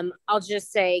 I'll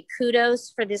just say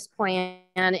kudos for this plan.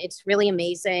 It's really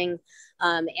amazing.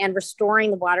 And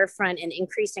restoring the waterfront and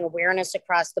increasing awareness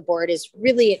across the board is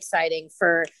really exciting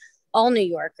for all New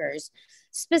Yorkers.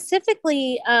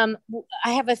 Specifically, I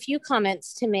have a few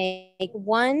comments to make.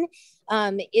 One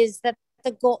is that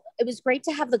the goal, it was great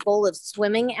to have the goal of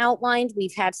swimming outlined.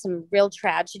 We've had some real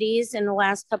tragedies in the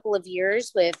last couple of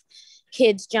years with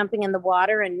kids jumping in the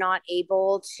water and not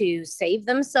able to save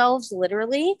themselves,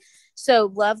 literally.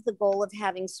 So love the goal of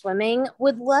having swimming.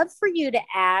 Would love for you to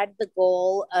add the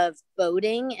goal of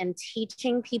boating and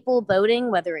teaching people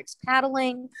boating, whether it's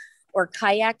paddling or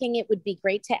kayaking. It would be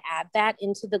great to add that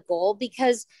into the goal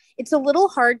because it's a little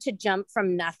hard to jump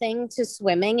from nothing to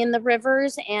swimming in the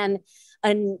rivers, and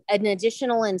an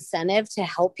additional incentive to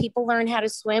help people learn how to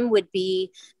swim would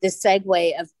be the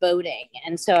segue of boating.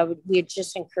 And so we'd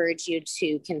just encourage you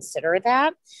to consider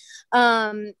that.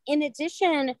 In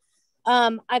addition,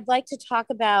 I'd like to talk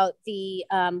about the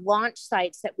launch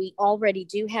sites that we already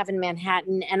do have in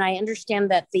Manhattan. And I understand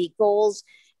that the goals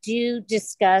do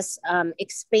discuss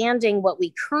expanding what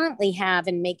we currently have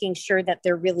and making sure that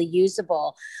they're really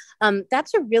usable.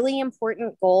 That's a really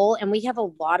important goal, and we have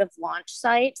a lot of launch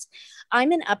sites.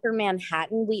 I'm in Upper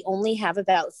Manhattan. We only have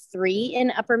about 3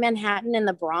 in Upper Manhattan and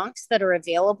the Bronx that are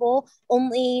available.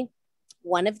 Only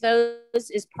one of those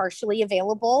is partially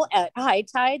available at high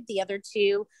tide. The other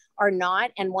 2 are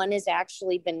not, and one has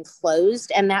actually been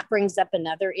closed. And that brings up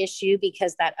another issue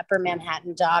because that Upper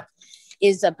Manhattan dock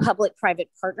is a public-private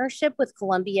partnership with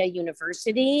Columbia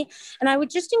University. And I would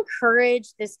just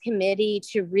encourage this committee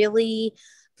to really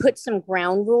put some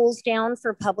ground rules down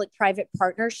for public-private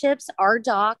partnerships. Our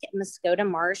dock at Muskota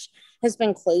Marsh has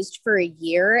been closed for a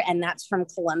year, and that's from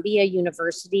Columbia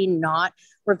University not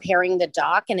repairing the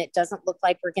dock, and it doesn't look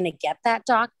like we're gonna get that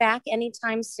dock back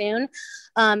anytime soon.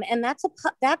 And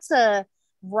that's a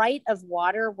right of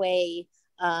waterway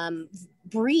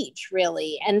breach,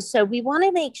 really. And so we want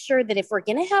to make sure that if we're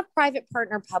going to have private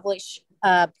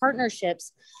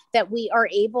partnerships, that we are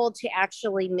able to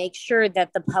actually make sure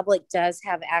that the public does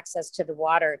have access to the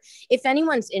water. If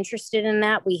anyone's interested in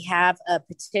that, we have a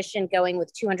petition going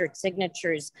with 200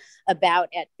 signatures about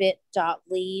at bit.ly/fix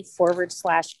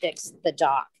the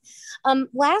dock.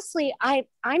 Lastly,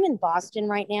 I'm in Boston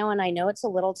right now, and I know it's a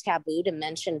little taboo to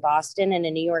mention Boston in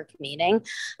a New York meeting,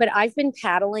 but I've been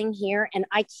paddling here and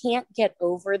I can't get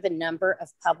over the number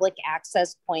of public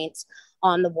access points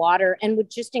on the water, and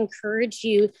would just encourage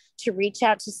you to reach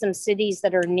out to some cities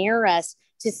that are near us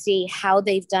to see how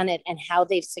they've done it and how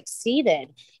they've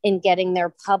succeeded in getting their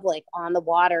public on the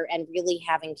water and really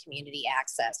having community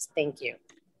access. Thank you.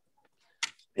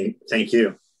 Thank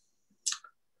you.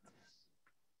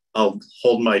 I'll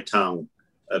hold my tongue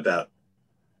about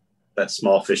that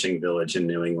small fishing village in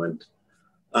New England.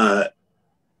 I'm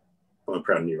a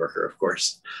proud New Yorker, of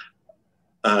course.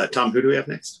 Tom, who do we have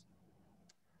next?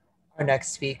 Our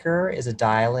next speaker is a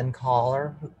dial-in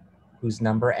caller whose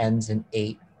number ends in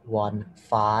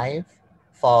 815,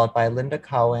 followed by Linda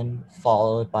Cohen,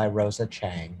 followed by Rosa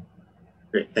Chang.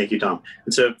 Great, thank you, Tom.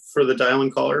 And so for the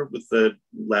dial-in caller with the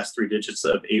last 3 digits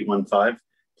of 815,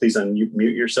 please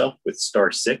unmute yourself with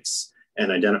 *6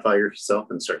 and identify yourself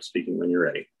and start speaking when you're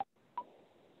ready.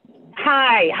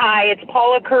 Hi, it's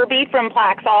Paula Kirby from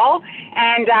Plaxall,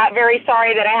 and very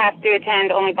sorry that I have to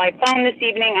attend only by phone this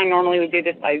evening. I normally would do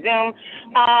this by Zoom.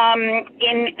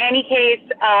 In any case,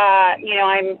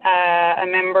 I'm a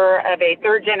member of a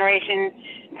 3rd-generation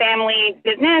family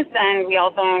business, and we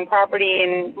also own property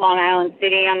in Long Island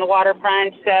City on the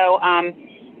waterfront. So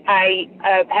I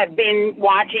have been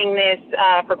watching this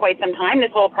for quite some time,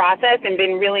 this whole process, and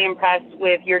been really impressed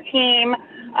with your team.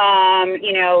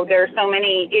 There are so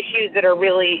many issues that are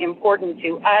really important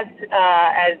to us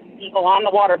as people on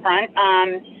the waterfront,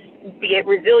 be it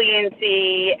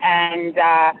resiliency and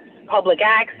public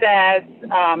access,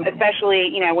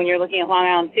 especially, when you're looking at Long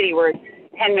Island City, where it's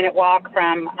a 10-minute walk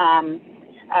from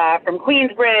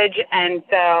Queensbridge. And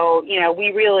so,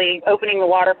 we really, opening the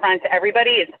waterfront to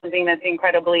everybody is something that's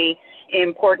incredibly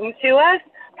important to us.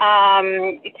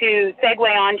 To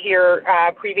segue on to your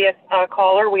previous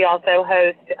caller, we also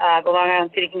host the Long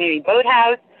Island City Community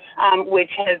Boathouse, which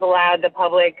has allowed the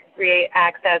public free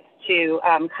access to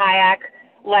kayak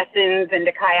lessons and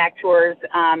to kayak tours.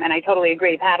 And I totally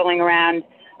agree, paddling around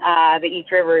the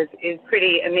East River is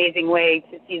pretty amazing way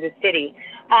to see the city.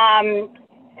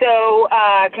 So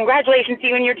congratulations to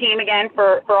you and your team again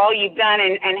for all you've done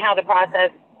and how the process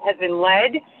has been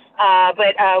led.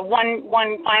 But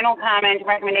one final comment and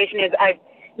recommendation is I've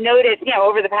noticed,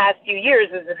 over the past few years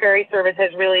as the ferry service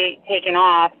has really taken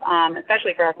off,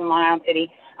 especially for us in Long Island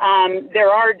City, there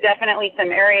are definitely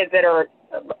some areas that are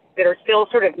still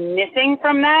sort of missing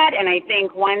from that. And I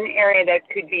think one area that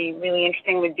could be really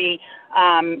interesting would be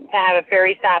to have a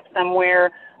ferry stop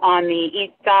somewhere on the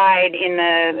east side in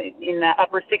the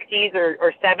upper 60s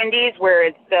or 70s, where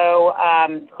it's so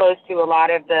close to a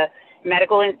lot of the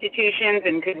medical institutions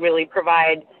and could really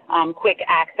provide quick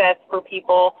access for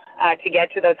people to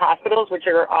get to those hospitals, which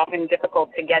are often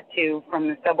difficult to get to from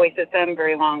the subway system,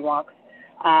 very long walks.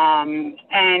 And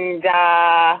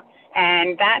that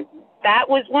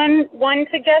was one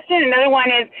suggestion. Another one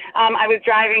is I was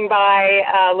driving by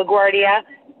LaGuardia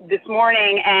this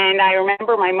morning, and I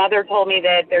remember my mother told me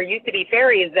that there used to be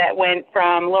ferries that went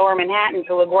from Lower Manhattan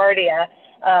to LaGuardia.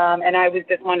 And I was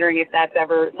just wondering if that's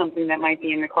ever something that might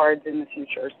be in the cards in the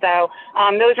future. So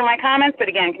those are my comments. But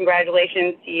again,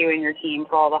 congratulations to you and your team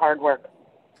for all the hard work.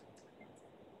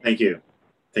 Thank you.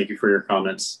 Thank you for your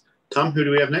comments. Tom, who do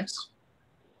we have next?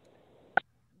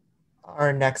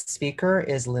 Our next speaker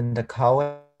is Linda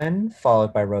Cohen,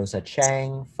 followed by Rosa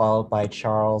Chang, followed by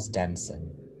Charles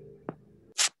Denson.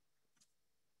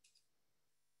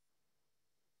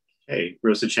 Okay,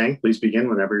 Rosa Chang, please begin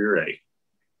whenever you're ready.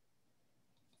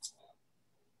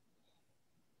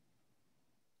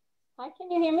 Hi, can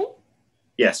you hear me?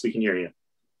 Yes, we can hear you.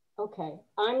 Okay,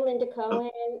 I'm Linda Cohen.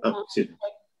 Excuse me.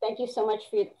 Thank you so much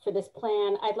for this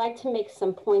plan. I'd like to make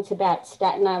some points about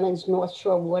Staten Island's North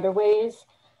Shore waterways.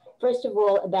 First of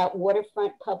all, about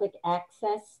waterfront public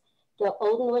access. The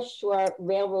old North Shore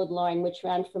Railroad line, which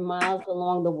ran for miles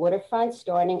along the waterfront,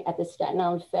 starting at the Staten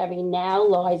Island Ferry, now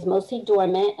lies mostly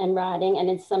dormant and rotting, and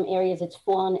in some areas it's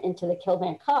fallen into the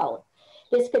Kilvan Cull.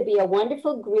 This could be a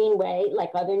wonderful greenway like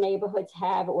other neighborhoods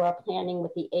have or are planning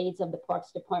with the aids of the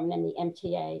Parks Department and the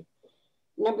MTA.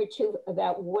 Number 2,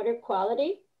 about water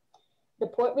quality. The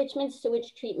Port Richmond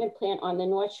sewage treatment plant on the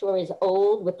North Shore is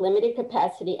old with limited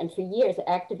capacity, and for years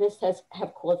activists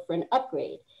have called for an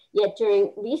upgrade. Yet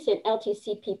during recent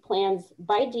LTCP plans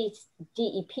by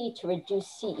DEP to reduce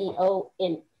CESO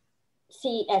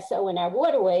in our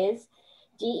waterways,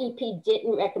 DEP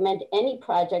didn't recommend any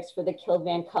projects for the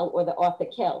Kilvan Cull or the Arthur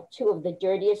Kill, 2 of the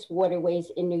dirtiest waterways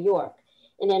in New York.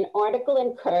 In an article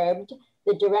in Curbed,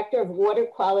 the director of water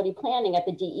quality planning at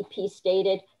the DEP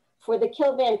stated, "For the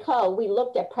Kilvan Cull, we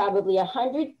looked at probably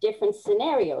 100 different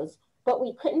scenarios, but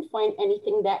we couldn't find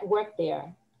anything that worked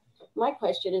there." My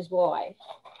question is why?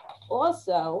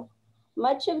 Also,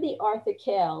 much of the Arthur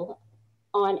Kill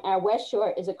on our West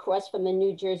Shore is across from the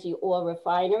New Jersey oil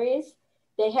refineries.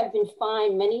 They have been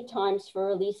fined many times for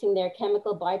releasing their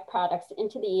chemical byproducts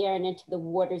into the air and into the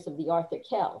waters of the Arthur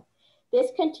Kill.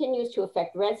 This continues to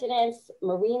affect residents,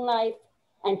 marine life,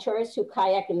 and tourists who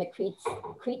kayak in the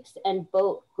creeks and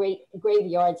boat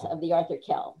graveyards of the Arthur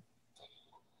Kill.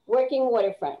 Working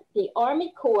waterfront. The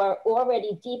Army Corps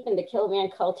already deepened the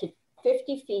Kilvan Cull to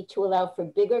 50 feet to allow for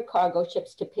bigger cargo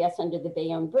ships to pass under the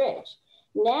Bayonne Bridge.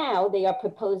 Now they are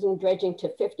proposing dredging to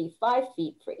 55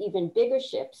 feet for even bigger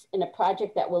ships in a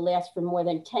project that will last for more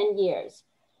than 10 years.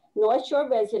 North Shore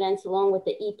residents, along with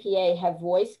the EPA, have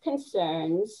voiced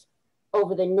concerns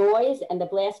over the noise and the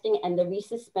blasting and the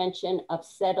resuspension of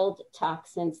settled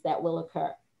toxins that will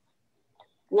occur.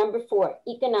 Number 4,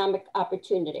 economic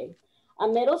opportunity. A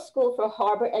middle school for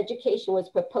harbor education was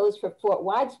proposed for Fort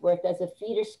Wadsworth as a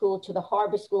feeder school to the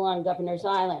harbor school on Governor's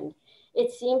Island.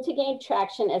 It seemed to gain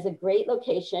traction as a great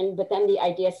location, but then the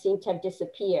idea seemed to have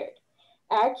disappeared.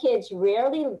 Our kids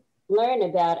rarely learn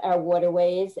about our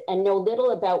waterways and know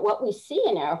little about what we see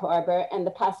in our harbor and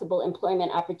the possible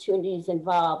employment opportunities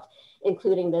involved,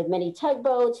 including the many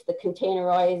tugboats, the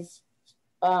containerized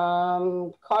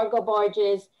cargo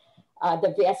barges,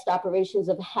 the vast operations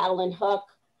of Howland Hook,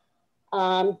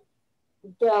 the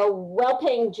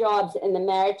well-paying jobs in the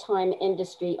maritime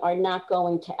industry are not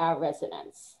going to our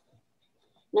residents.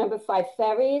 Number 5,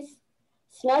 ferries.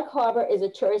 Snug Harbor is a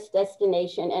tourist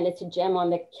destination and it's a gem on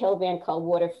the Kilvan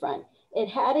waterfront. It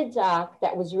had a dock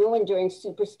that was ruined during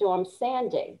Superstorm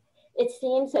Sandy. It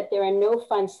seems that there are no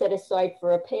funds set aside for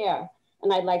repair,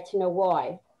 and I'd like to know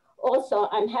why. Also,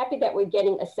 I'm happy that we're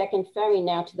getting a second ferry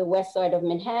now to the west side of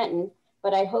Manhattan,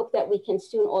 but I hope that we can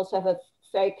soon also have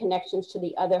ferry connections to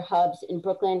the other hubs in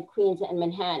Brooklyn, Queens, and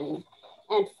Manhattan.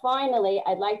 And finally,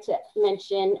 I'd like to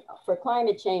mention for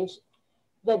climate change,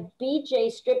 the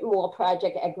BJ Strip Mall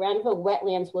project at Granville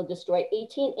Wetlands will destroy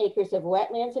 18 acres of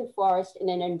wetlands and forest in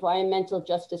an environmental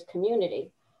justice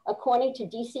community. According to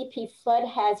DCP flood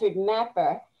hazard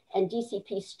mapper and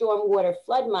DCP stormwater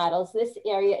flood models, this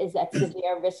area is at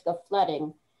severe risk of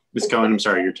flooding. Ms. Cohen, I'm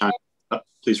sorry, your time.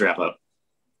 Please wrap up.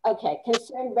 Okay,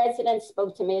 concerned residents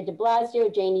spoke to Mayor de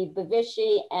Blasio, Janie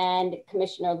Bavishi, and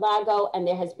Commissioner Lago, and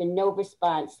there has been no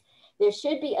response. There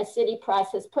should be a city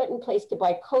process put in place to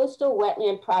buy coastal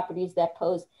wetland properties that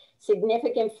pose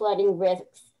significant flooding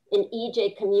risks in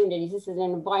EJ communities. This is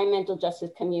an environmental justice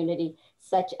community,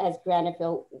 such as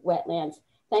Graniteville Wetlands.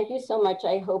 Thank you so much.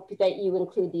 I hope that you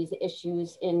include these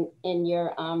issues in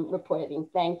your reporting.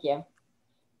 Thank you.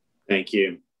 Thank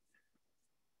you.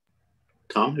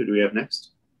 Tom, who do we have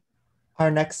next? Our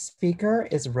next speaker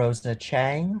is Rosa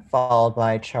Chang, followed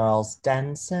by Charles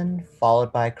Denson,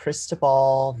 followed by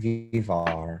Cristobal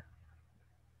Vivar.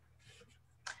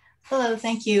 Hello,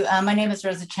 thank you. My name is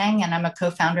Rosa Chang, and I'm a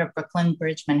co-founder of Brooklyn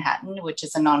Bridge Manhattan, which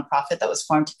is a nonprofit that was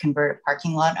formed to convert a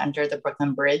parking lot under the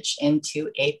Brooklyn Bridge into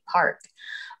a park.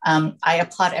 I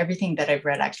applaud everything that I've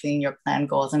read actually in your plan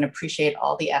goals and appreciate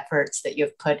all the efforts that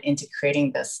you've put into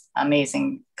creating this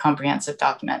amazing comprehensive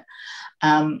document.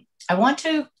 I want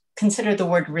to consider the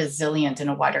word resilient in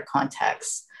a wider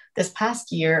context. This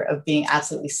past year of being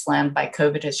absolutely slammed by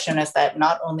COVID has shown us that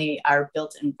not only our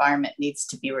built environment needs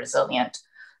to be resilient,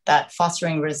 that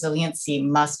fostering resiliency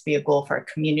must be a goal for our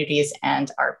communities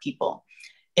and our people.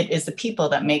 It is the people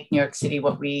that make New York City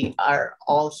what we are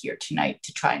all here tonight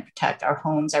to try and protect: our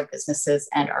homes, our businesses,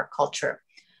 and our culture.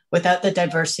 Without the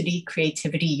diversity,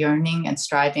 creativity, yearning, and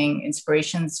striving,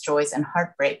 inspirations, joys, and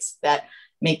heartbreaks that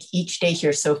make each day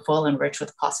here so full and rich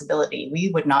with possibility, we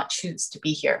would not choose to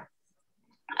be here.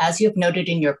 As you have noted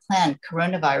in your plan,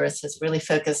 coronavirus has really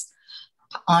focused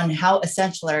on how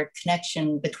essential our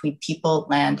connection between people,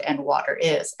 land, and water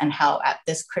is, and how at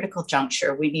this critical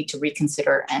juncture, we need to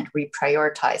reconsider and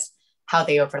reprioritize how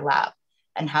they overlap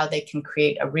and how they can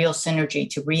create a real synergy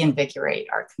to reinvigorate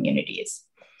our communities.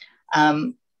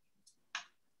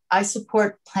 I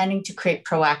support planning to create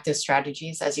proactive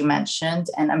strategies, as you mentioned,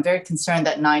 and I'm very concerned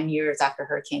that 9 years after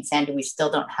Hurricane Sandy, we still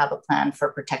don't have a plan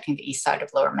for protecting the east side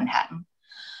of Lower Manhattan.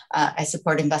 I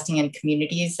support investing in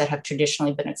communities that have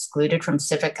traditionally been excluded from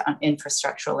civic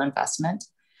infrastructural investment,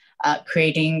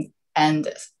 creating and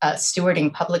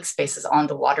stewarding public spaces on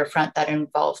the waterfront that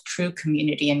involve true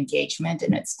community engagement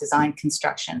in its design,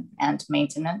 construction, and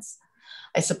maintenance.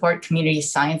 I support community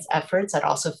science efforts that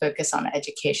also focus on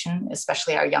education,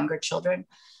 especially our younger children.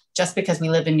 Just because we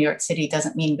live in New York City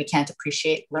doesn't mean we can't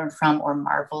appreciate, learn from, or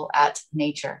marvel at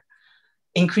nature.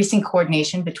 Increasing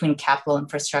coordination between capital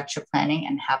infrastructure planning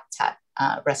and habitat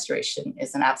restoration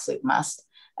is an absolute must.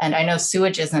 And I know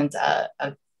sewage isn't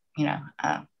a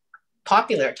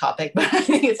popular topic, but I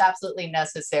think it's absolutely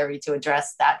necessary to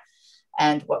address that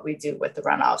and what we do with the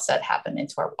runoffs that happen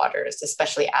into our waters,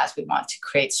 especially as we want to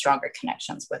create stronger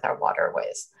connections with our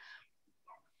waterways.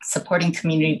 Supporting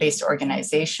community-based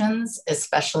organizations,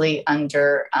 especially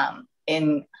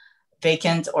in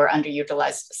vacant or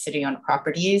underutilized city-owned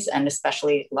properties, and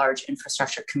especially large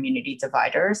infrastructure community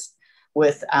dividers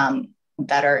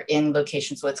that are in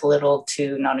locations with little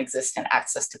to non-existent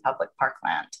access to public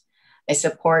parkland. I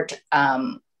support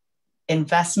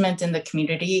investment in the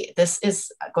community. This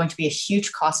is going to be a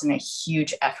huge cost and a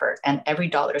huge effort, and every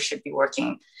dollar should be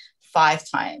working 5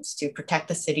 times to protect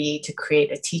the city, to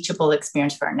create a teachable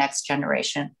experience for our next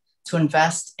generation, to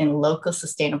invest in local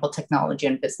sustainable technology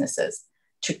and businesses,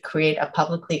 to create a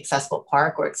publicly accessible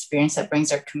park or experience that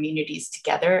brings our communities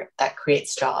together, that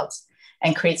creates jobs,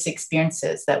 and creates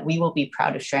experiences that we will be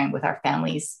proud of sharing with our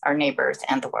families, our neighbors,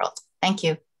 and the world. Thank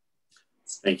you.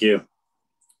 Thank you.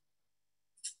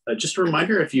 Just a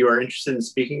reminder, if you are interested in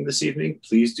speaking this evening,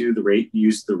 please do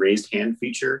use the raised hand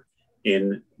feature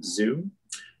in Zoom.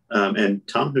 And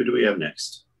Tom, who do we have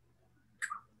next?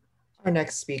 Our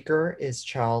next speaker is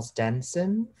Charles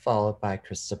Denson, followed by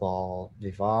Cristobal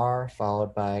Vivar,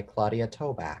 followed by Claudia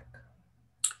Toback.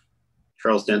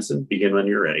 Charles Denson, begin when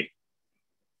you're ready.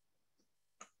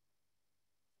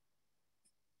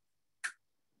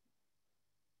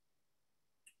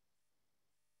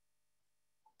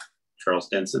 Charles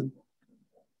Denson,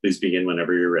 please begin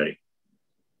whenever you're ready.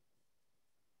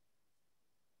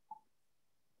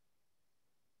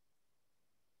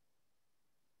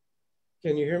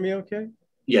 Can you hear me okay?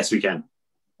 Yes, we can.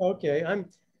 Okay, I'm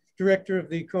director of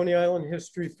the Coney Island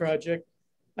History Project.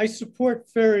 I support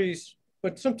ferries,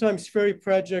 but sometimes ferry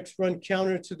projects run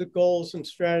counter to the goals and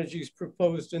strategies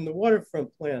proposed in the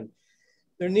Waterfront Plan.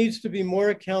 There needs to be more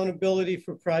accountability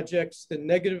for projects that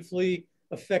negatively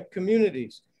affect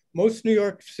communities. Most New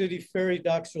York City ferry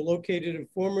docks are located in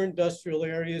former industrial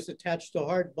areas attached to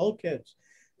hard bulkheads.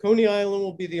 Coney Island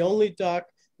will be the only dock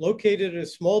located at a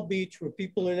small beach where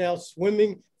people are now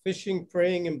swimming, fishing,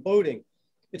 praying, and boating.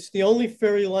 It's the only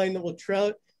ferry line that will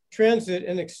transit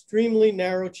an extremely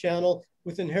narrow channel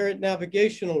with inherent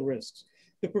navigational risks.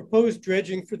 The proposed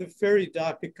dredging for the ferry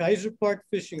dock at Kaiser Park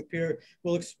Fishing Pier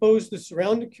will expose the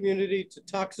surrounding community to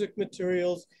toxic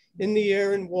materials in the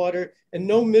air and water, and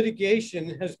no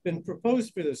mitigation has been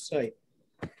proposed for this site.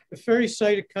 The ferry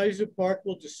site at Kaiser Park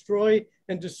will destroy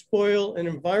and despoil an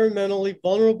environmentally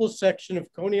vulnerable section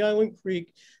of Coney Island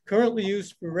Creek currently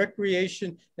used for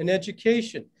recreation and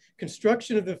education.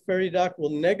 Construction of the ferry dock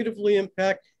will negatively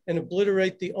impact and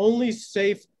obliterate the only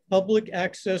safe public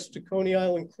access to Coney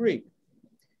Island Creek.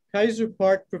 Kaiser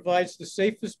Park provides the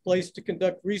safest place to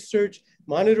conduct research,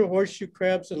 monitor horseshoe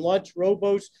crabs, and launch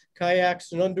rowboats,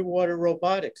 kayaks, and underwater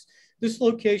robotics. This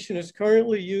location is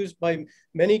currently used by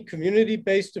many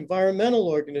community-based environmental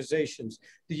organizations.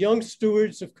 The young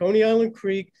stewards of Coney Island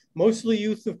Creek, mostly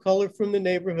youth of color from the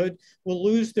neighborhood, will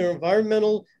lose their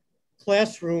environmental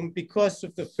classroom because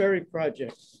of the ferry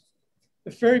project.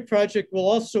 The ferry project will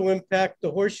also impact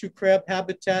the horseshoe crab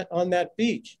habitat on that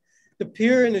beach. The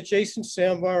pier and adjacent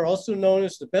sandbar are also known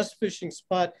as the best fishing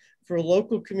spot for a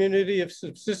local community of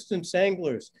subsistence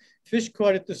anglers. Fish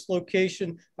caught at this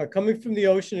location are coming from the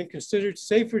ocean and considered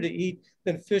safer to eat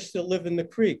than fish that live in the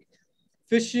creek.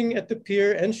 Fishing at the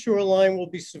pier and shoreline will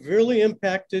be severely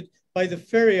impacted by the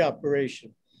ferry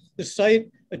operation. The site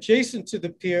adjacent to the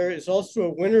pier is also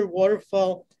a winter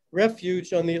waterfowl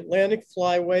refuge on the Atlantic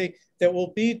Flyway that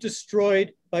will be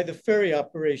destroyed by the ferry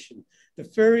operation. The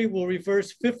ferry will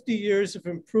reverse 50 years of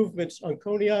improvements on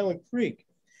Coney Island Creek.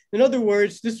 In other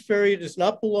words, this ferry does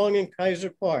not belong in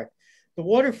Kaiser Park. The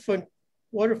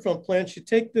waterfront plan should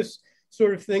take this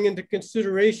sort of thing into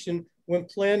consideration when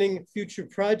planning future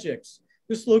projects.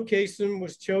 This location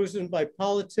was chosen by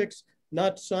politics,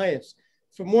 not science.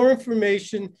 For more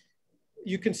information,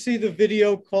 you can see the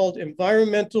video called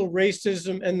Environmental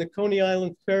Racism and the Coney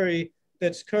Island Ferry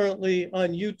that's currently on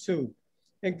YouTube.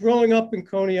 And growing up in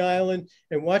Coney Island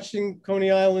and watching Coney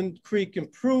Island Creek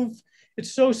improve,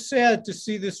 it's so sad to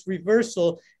see this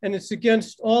reversal, and it's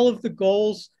against all of the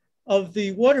goals of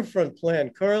the waterfront plan.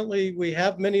 Currently, we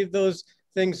have many of those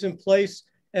things in place,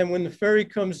 and when the ferry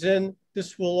comes in,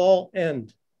 this will all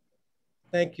end.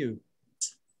 Thank you.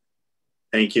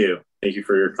 Thank you. Thank you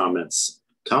for your comments.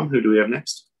 Tom, who do we have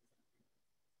next?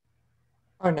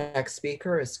 Our next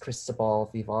speaker is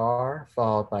Cristobal Vivar,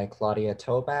 followed by Claudia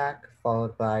Toback,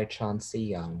 followed by Chauncey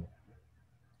Young.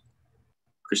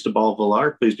 Cristobal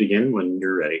Vivar, please begin when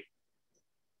you're ready.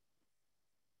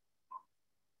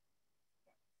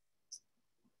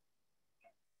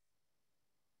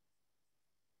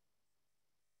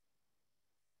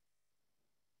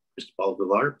 Cristobal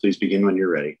Vivar, please begin when you're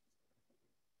ready.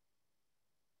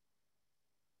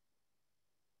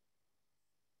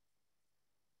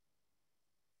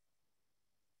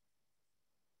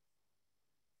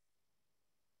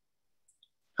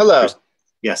 Hello.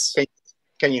 Yes.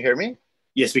 Can you hear me?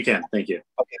 Yes, we can. Thank you.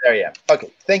 Okay, there you are.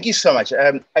 Okay, thank you so much.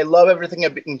 I love everything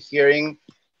I've been hearing.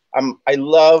 I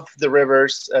love the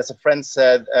rivers. As a friend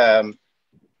said, the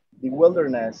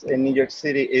wilderness in New York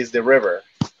City is the river.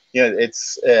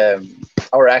 it's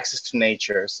our access to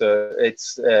nature. So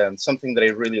it's something that I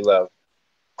really love.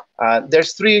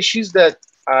 There's three issues that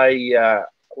I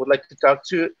would like to talk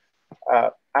to.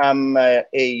 I'm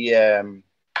a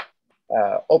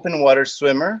open water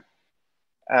swimmer.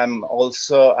 I'm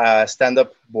also a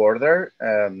stand-up boarder,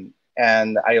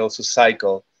 and I also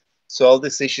cycle. So all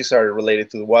these issues are related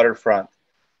to the waterfront.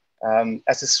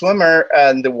 As a swimmer,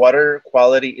 the water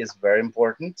quality is very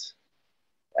important.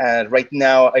 Right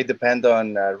now, I depend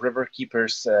on river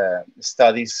keepers'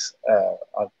 studies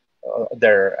on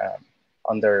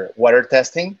their water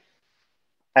testing.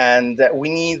 And we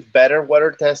need better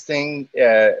water testing,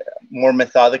 more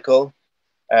methodical.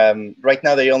 Right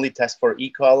now, they only test for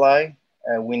E. coli.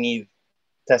 We need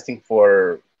testing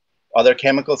for other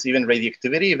chemicals, even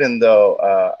radioactivity, even though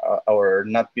our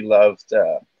not beloved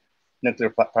nuclear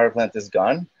power plant is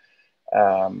gone.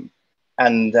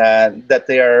 And that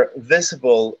they are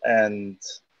visible and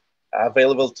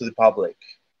available to the public.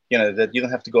 That you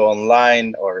don't have to go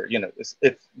online, or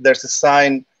if there's a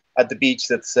sign at the beach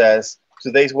that says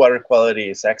today's water quality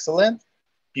is excellent,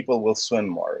 people will swim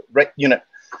more. Right?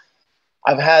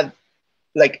 I've had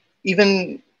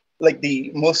even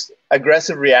the most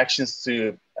aggressive reactions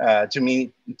to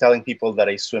me telling people that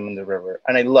I swim in the river,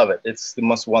 and I love it. It's the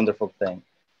most wonderful thing.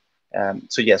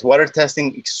 So yes, water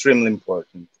testing extremely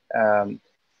important.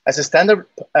 As a stand-up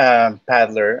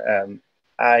paddler,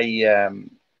 I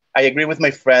agree with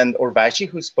my friend Orvashi,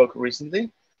 who spoke recently.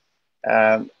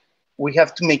 We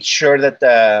have to make sure that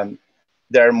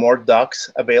there are more docks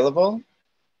available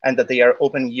and that they are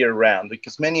open year-round,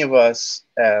 because many of us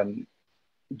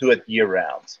do it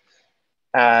year-round.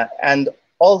 And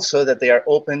also that they are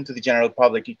open to the general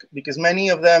public, because many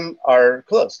of them are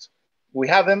closed. We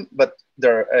have them, but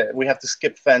we have to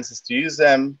skip fences to use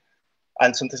them.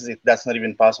 And sometimes that's not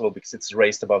even possible because it's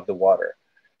raised above the water.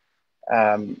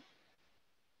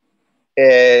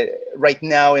 Right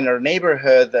now in our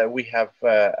neighborhood, we have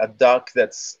a dock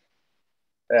that's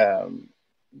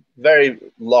very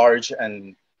large,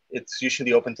 and it's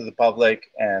usually open to the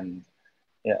public and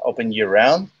open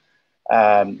year-round.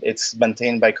 It's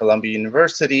maintained by Columbia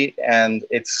University, and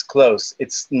it's closed.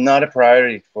 It's not a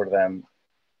priority for them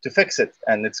to fix it,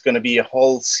 and it's going to be a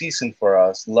whole season for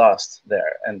us lost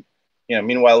there. And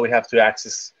meanwhile, we have to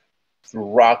access through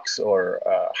rocks or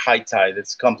high tide.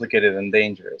 It's complicated and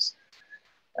dangerous.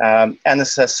 And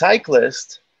as a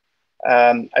cyclist,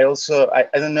 I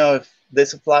don't know if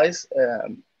this applies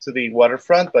to the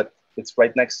waterfront, but it's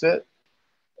right next to it.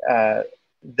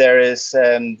 There is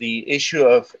the issue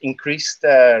of increased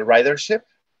ridership.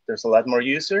 There's a lot more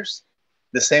users.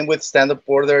 The same with stand-up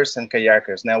boarders and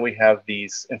kayakers. Now we have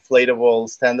these inflatable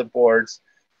stand-up boards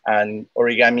and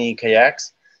origami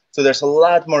kayaks. So there's a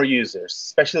lot more users,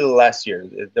 especially last year.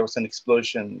 There was an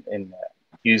explosion in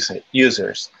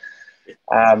users.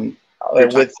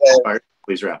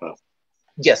 Please wrap up.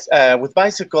 Yes, with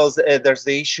bicycles, there's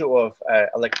the issue of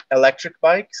electric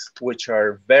bikes, which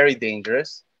are very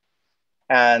dangerous,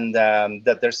 and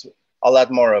that there's a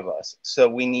lot more of us. So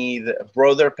we need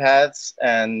broader paths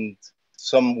and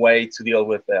some way to deal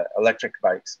with electric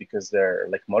bikes, because they're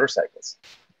like motorcycles.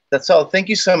 That's all. Thank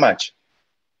you so much.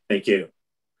 Thank you.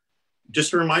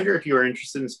 Just a reminder, if you are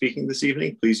interested in speaking this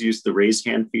evening, please use the raise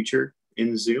hand feature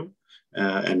in Zoom,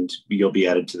 and you'll be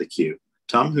added to the queue.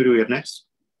 Tom, who do we have next?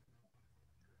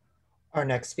 Our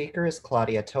next speaker is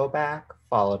Claudia Toback,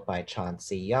 followed by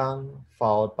Chauncey Young,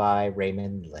 followed by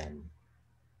Raymond Lin.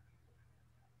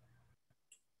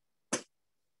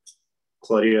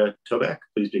 Claudia Toback,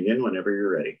 please begin whenever you're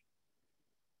ready.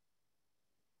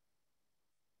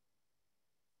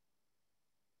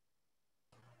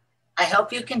 I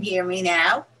hope you can hear me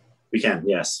now. We can,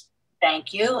 yes.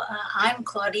 Thank you. I'm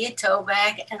Claudia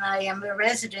Toback, and I am a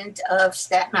resident of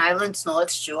Staten Island's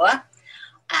North Shore,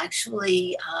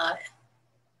 actually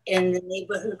in the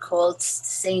neighborhood called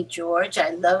St. George.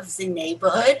 I love the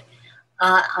neighborhood.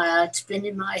 It's been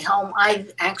in my home.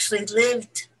 I've actually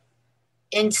lived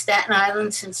in Staten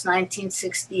Island since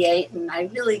 1968, and I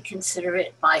really consider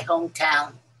it my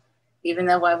hometown, even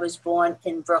though I was born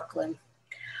in Brooklyn.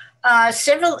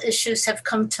 Several issues have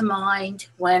come to mind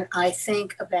when I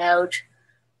think about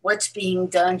what's being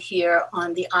done here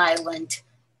on the island.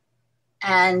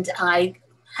 And I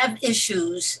have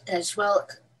issues as well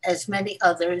as many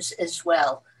others as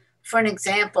well. For an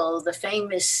example, the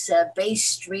famous Bay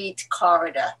Street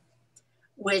corridor,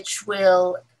 which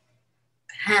will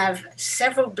have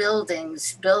several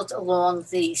buildings built along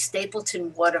the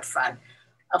Stapleton waterfront.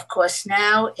 Of course,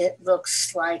 now it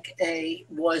looks like a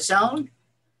war zone.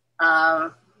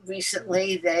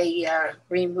 Recently, they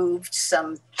removed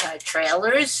some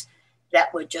trailers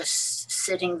that were just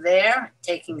sitting there,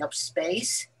 taking up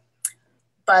space.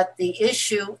 But the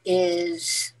issue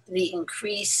is the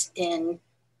increase in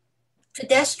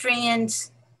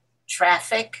pedestrians,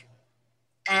 traffic,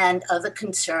 and other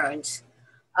concerns.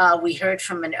 We heard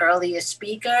from an earlier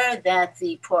speaker that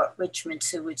the Port Richmond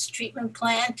sewage treatment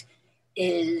plant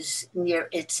is near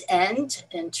its end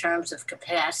in terms of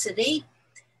capacity.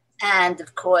 And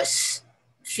of course,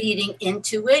 feeding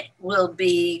into it will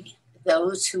be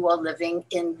those who are living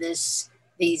in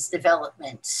these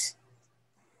developments.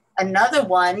 Another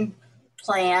one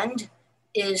planned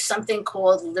is something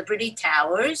called Liberty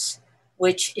Towers,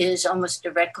 which is almost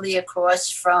directly across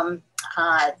from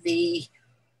the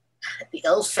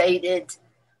ill-fated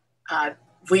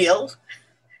wheel.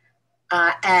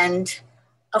 And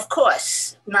of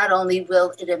course, not only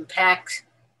will it impact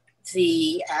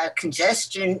the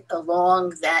congestion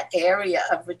along that area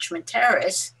of Richmond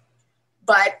Terrace,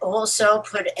 but also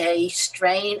put a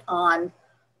strain on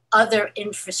other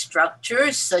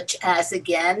infrastructures, such as,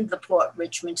 again, the Port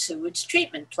Richmond sewage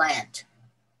treatment plant.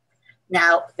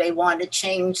 Now, they want to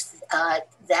change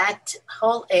that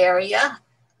whole area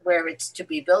where it's to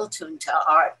be built into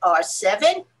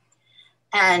R7.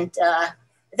 And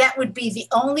that would be the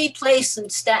only place in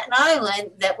Staten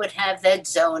Island that would have that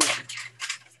zoning.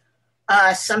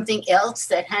 Something else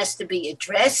that has to be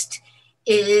addressed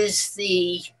is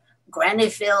the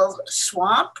Graniteville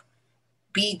Swamp.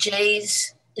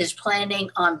 BJ's is planning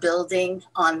on building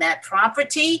on that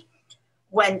property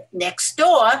when next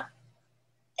door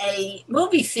a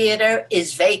movie theater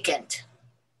is vacant.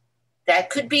 That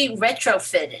could be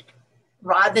retrofitted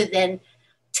rather than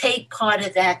take part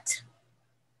of that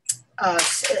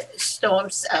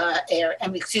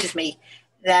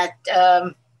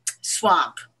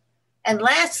swamp. And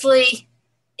lastly,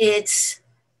 it's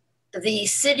the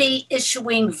city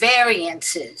issuing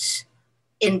variances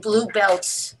in blue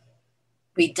belts.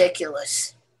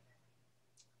 Ridiculous.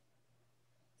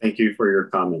 Thank you for your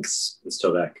comments, Ms.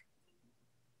 Toback.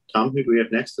 Tom, who do we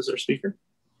have next as our speaker?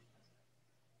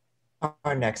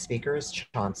 Our next speaker is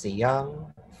Chauncey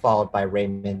Young, followed by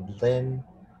Raymond Lynn,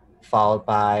 followed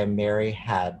by Mary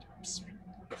Habstret.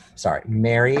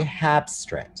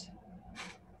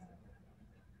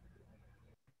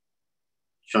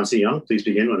 Chauncey Young, please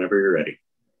begin whenever you're ready.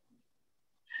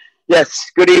 Yes,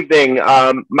 good evening.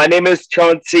 My name is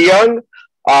Chauncey Young.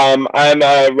 I'm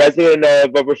a resident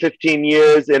of over 15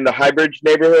 years in the Highbridge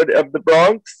neighborhood of the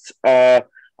Bronx.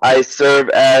 I serve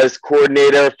as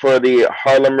coordinator for the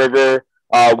Harlem River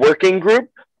Working Group,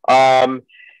 and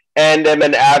am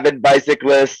an avid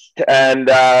bicyclist and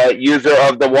user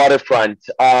of the waterfront.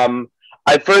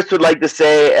 I first would like to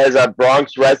say, as a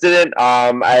Bronx resident,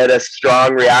 I had a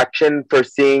strong reaction for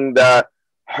seeing the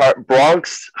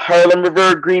Bronx Harlem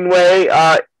River Greenway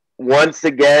once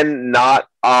again not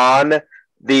on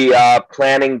the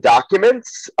planning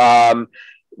documents,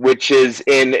 which is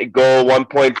in goal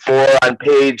 1.4 on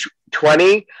page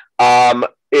 20.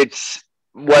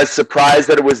 Was surprised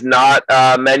that it was not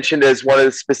mentioned as one of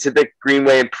the specific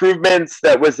greenway improvements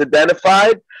that was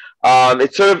identified.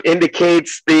 It sort of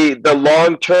indicates the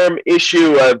long-term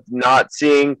issue of not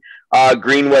seeing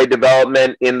greenway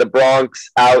development in the Bronx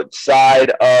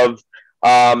outside of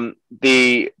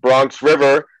the Bronx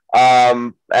River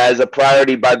as a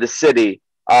priority by the city.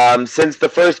 Since the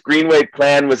first greenway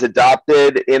plan was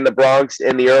adopted in the Bronx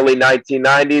in the early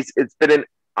 1990s, it's been an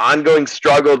ongoing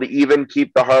struggle to even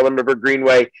keep the Harlem River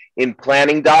Greenway in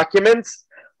planning documents,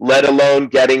 let alone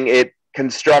getting it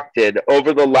constructed.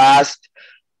 Over the last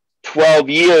 12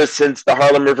 years since the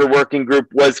Harlem River Working Group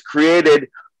was created,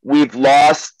 we've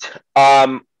lost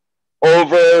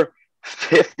over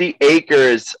 50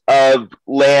 acres of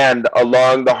land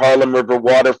along the Harlem River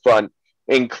waterfront,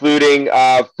 including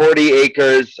 40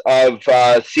 acres of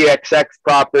CXX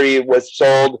property was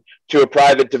sold to a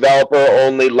private developer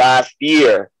only last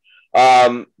year.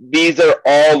 These are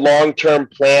all long-term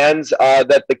plans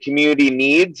that the community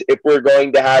needs if we're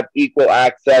going to have equal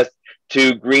access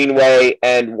to greenway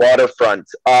and waterfront.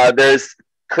 There's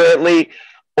currently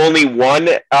only one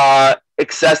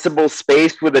accessible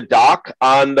space with a dock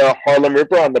on the Harlem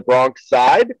River on the Bronx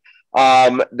side.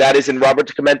 That is in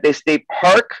Robert Clemente State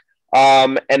Park,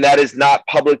 and that is not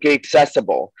publicly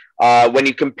accessible. When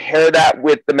you compare that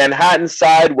with the Manhattan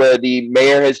side, where the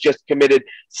mayor has just committed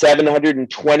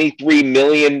 $723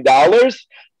 million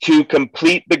to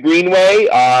complete the greenway,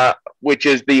 which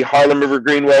is the Harlem River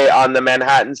Greenway on the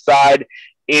Manhattan side,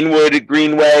 Inwood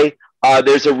Greenway,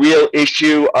 there's a real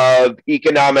issue of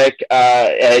economic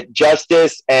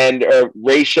justice and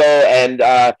racial and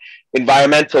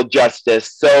environmental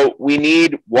justice. So we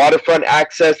need waterfront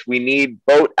access, we need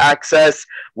boat access,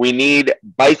 we need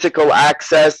bicycle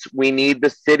access, we need the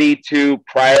city to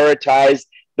prioritize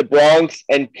the Bronx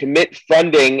and commit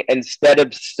funding instead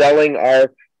of selling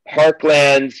our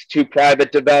parklands to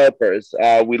private developers.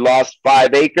 We lost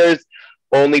 5 acres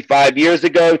only 5 years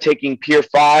ago, taking Pier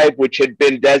 5, which had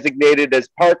been designated as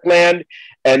parkland,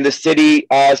 and the city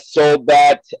sold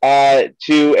that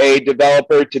to a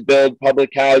developer to build public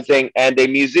housing and a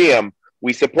museum.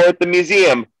 We support the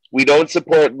museum. We don't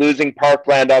support losing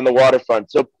parkland on the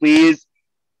waterfront. So please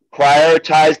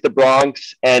prioritize the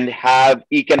Bronx and have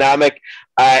economic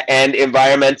and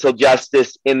environmental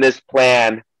justice in this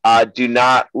plan. Do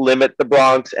not limit the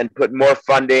Bronx and put more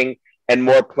funding and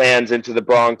more plans into the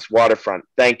Bronx waterfront.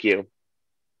 Thank you.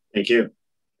 Thank you.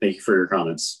 Thank you for your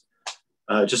comments.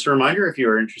 Just a reminder, if you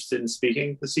are interested in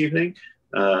speaking this evening,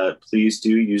 please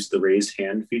do use the raise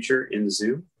hand feature in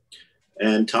Zoom.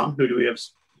 And Tom, who do we have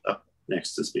up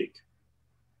next to speak?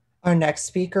 Our next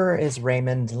speaker is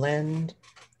Raymond Lind,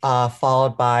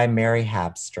 followed by Mary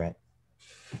Habstrit.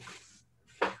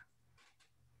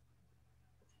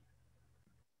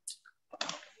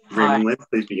 Raymond Lind,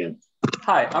 please begin.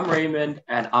 Hi, I'm Raymond,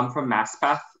 and I'm from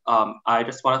MassPath. I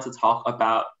just wanted to talk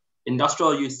about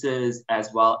industrial uses as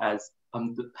well as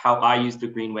how I use the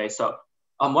Greenway. So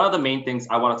one of the main things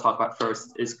I want to talk about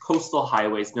first is coastal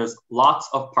highways. There's lots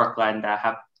of parkland that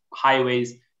have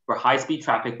highways where high-speed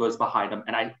traffic goes behind them.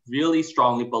 And I really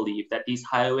strongly believe that these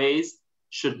highways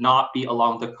should not be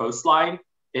along the coastline.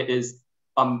 It is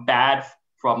bad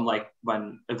from like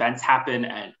when events happen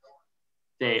and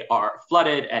they are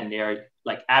flooded and they're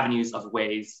like avenues of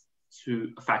ways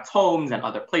to affect homes and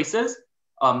other places.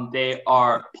 They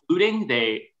are polluting.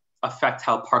 They affect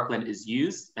how parkland is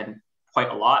used and quite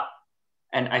a lot.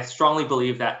 And I strongly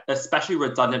believe that especially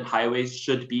redundant highways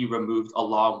should be removed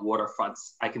along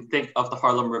waterfronts. I can think of the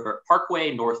Harlem River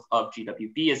Parkway north of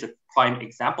GWB as a prime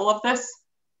example of this.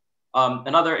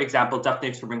 Another example,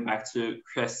 definitely to bring back to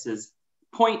Chris's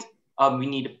point, we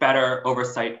need better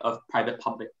oversight of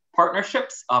private-public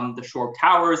partnerships. The Shore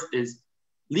Towers is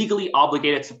legally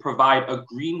obligated to provide a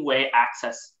greenway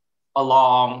access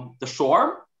along the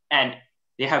shore, and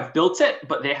they have built it,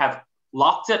 but they have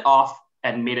locked it off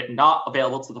and made it not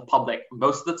available to the public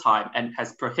most of the time, and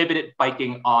has prohibited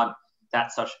biking on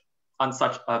such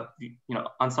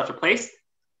a place.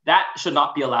 That should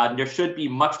not be allowed, and there should be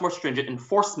much more stringent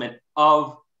enforcement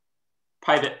of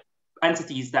private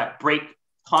entities that break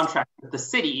contracts with the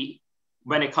city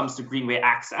when it comes to greenway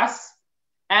access.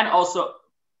 And also,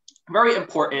 very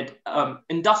important,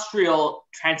 industrial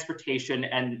transportation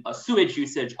and sewage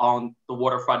usage on the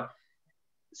waterfront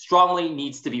strongly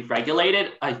needs to be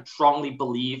regulated. I strongly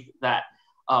believe that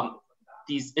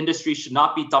these industries should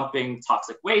not be dumping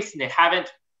toxic waste, and they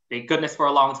haven't, thank goodness, for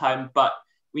a long time, but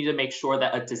we need to make sure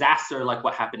that a disaster like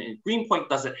what happened in Greenpoint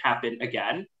doesn't happen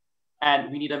again.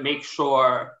 And we need to make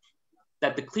sure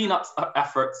that the cleanup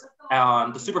efforts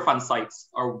on the Superfund sites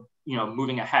are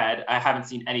moving ahead. I haven't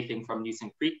seen anything from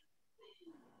Newsom Creek,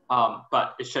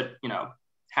 but it should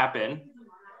happen.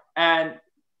 And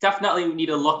definitely we need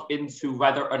to look into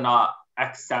whether or not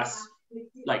excess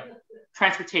like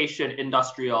transportation,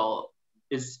 industrial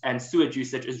and sewage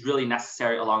usage is really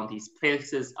necessary along these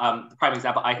places. The prime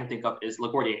example I can think of is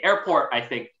LaGuardia Airport. I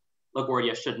think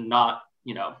LaGuardia should not,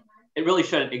 it really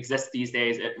shouldn't exist these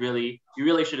days. You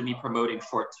really shouldn't be promoting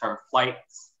short-term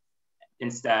flights.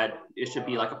 Instead, it should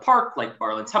be like a park like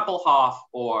Barlin Tempelhof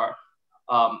or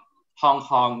Hong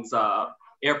Kong's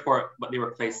airport, but they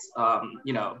replaced,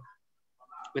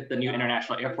 with the new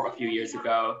international airport a few years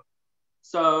ago.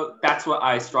 So that's what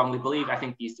I strongly believe. I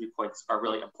think these 3 points are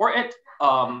really important.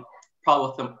 Probably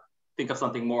will think of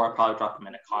something more. I'll probably drop them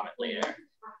in a comment later.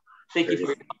 Thank you for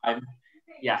your time.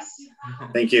 Yes.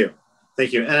 Thank you.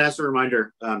 Thank you. And as a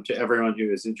reminder to everyone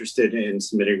who is interested in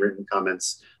submitting written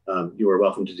comments, you are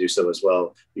welcome to do so as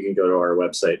well. You can go to our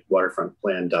website,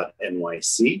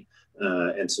 waterfrontplan.nyc,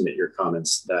 and submit your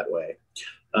comments that way.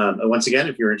 Once again,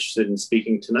 if you're interested in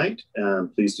speaking tonight,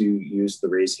 please do use the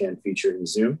raise hand feature in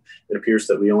Zoom. It appears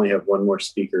that we only have one more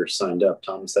speaker signed up.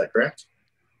 Tom, is that correct?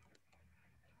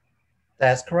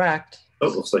 That's correct. Oh,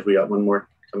 looks like we got one more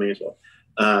coming as well.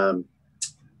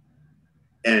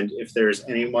 And if there's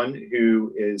anyone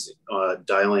who is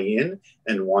dialing in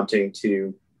and wanting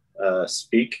to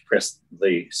speak, press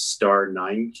the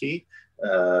 *9 key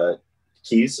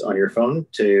keys on your phone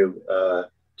to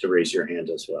raise your hand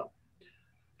as well.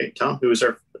 Okay, Tom, who is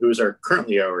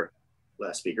currently our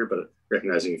last speaker, but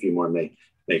recognizing a few more may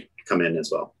come in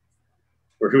as well.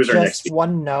 Or who is our next speaker? Just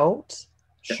one note.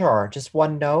 Sure, just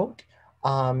one note.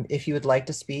 If you would like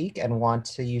to speak and want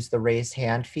to use the raise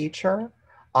hand feature,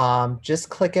 just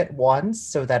click it once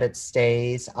so that it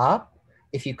stays up.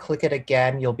 If you click it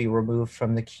again, you'll be removed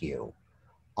from the queue.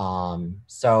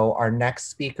 So our next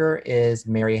speaker is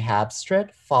Mary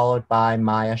Habstrit, followed by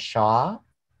Maya Shaw.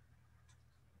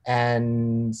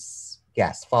 And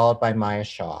yes, followed by Maya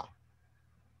Shaw.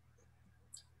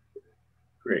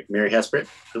 Great. Mary Habstrit,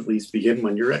 please begin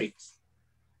when you're ready.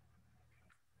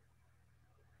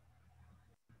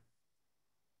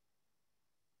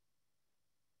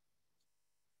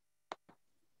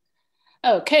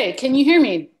 Okay, can you hear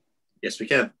me? Yes, we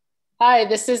can. Hi,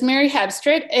 this is Mary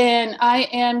Habstrit, and I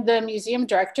am the museum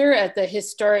director at the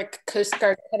historic Coast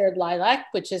Guard Cutter Lilac,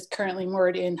 which is currently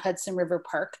moored in Hudson River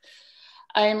Park.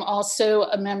 I am also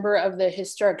a member of the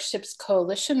Historic Ships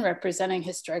Coalition, representing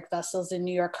historic vessels in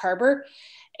New York Harbor,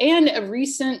 and a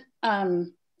recent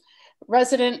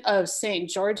resident of St.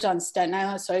 George on Staten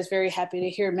Island, so I was very happy to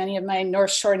hear many of my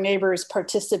North Shore neighbors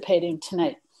participating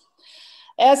tonight.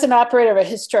 As an operator of a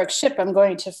historic ship, I'm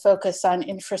going to focus on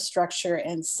infrastructure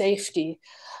and safety.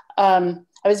 I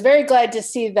was very glad to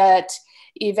see that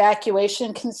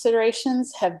evacuation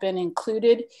considerations have been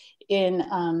included in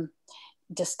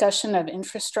discussion of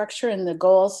infrastructure and the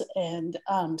goals and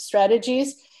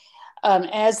strategies.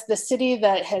 As the city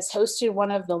that has hosted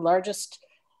one of the largest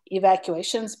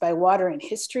evacuations by water in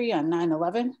history on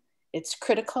 9/11, it's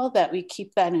critical that we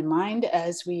keep that in mind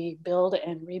as we build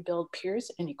and rebuild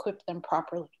piers and equip them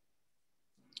properly.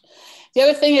 The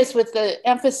other thing is, with the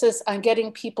emphasis on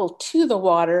getting people to the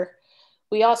water,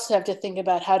 we also have to think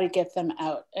about how to get them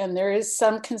out. And there is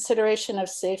some consideration of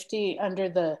safety under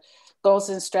the goals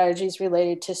and strategies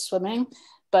related to swimming,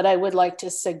 but I would like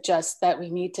to suggest that we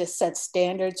need to set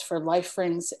standards for life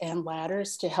rings and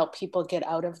ladders to help people get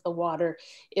out of the water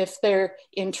if they're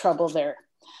in trouble there.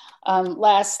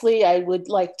 Lastly, I would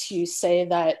like to say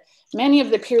that many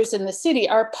of the piers in the city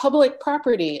are public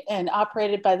property and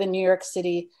operated by the New York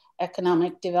City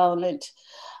Economic Development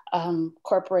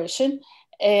Corporation.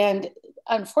 And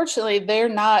unfortunately, they're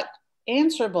not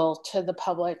answerable to the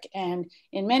public. And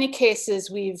in many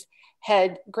cases, we've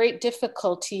had great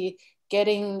difficulty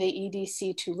getting the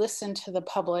EDC to listen to the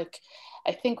public.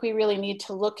 I think we really need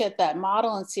to look at that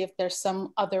model and see if there's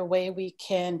some other way we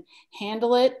can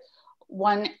handle it.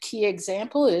 One key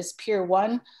example is Pier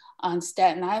 1 on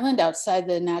Staten Island outside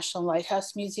the National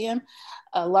Lighthouse Museum.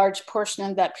 A large portion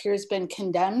of that pier has been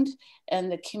condemned,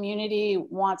 and the community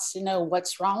wants to know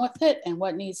what's wrong with it and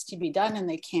what needs to be done, and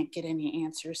they can't get any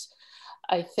answers.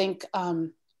 I think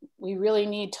we really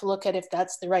need to look at if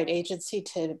that's the right agency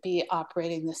to be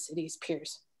operating the city's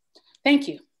piers. Thank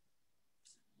you.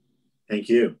 Thank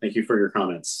you. Thank you for your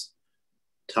comments.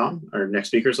 Tom, our next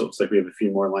speaker, so it looks like we have a few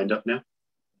more lined up now.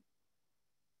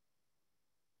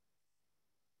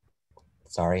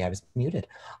 Sorry, I was muted.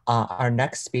 Our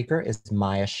next speaker is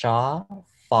Maya Shaw,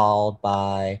 followed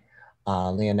by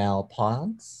Lionel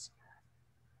Ponce.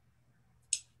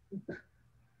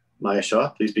 Maya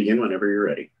Shaw, please begin whenever you're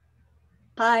ready.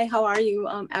 Hi, how are you?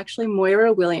 Actually,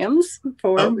 Moira Williams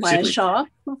for Maya Shaw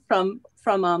from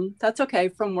that's okay,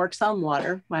 from Works on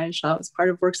Water. Maya Shaw is part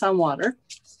of Works on Water.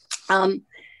 I'm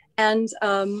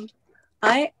a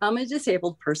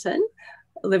disabled person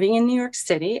living in New York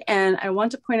City, and I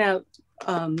want to point out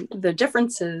the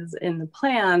differences in the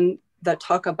plan that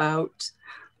talk about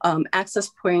access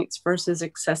points versus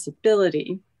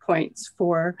accessibility points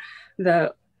for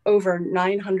the over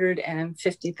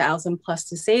 950,000 plus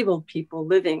disabled people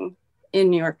living in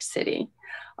New York City.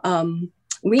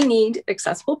 We need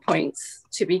accessible points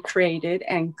to be created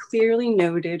and clearly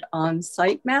noted on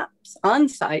site maps, on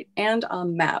site and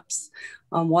on maps,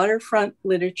 on waterfront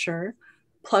literature,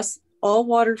 plus all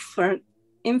waterfront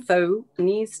info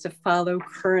needs to follow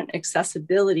current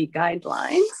accessibility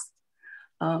guidelines.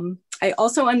 I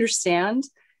also understand,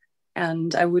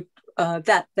 and I would,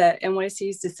 that the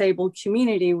NYC's disabled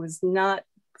community was not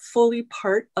fully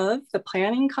part of the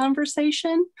planning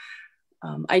conversation.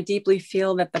 I deeply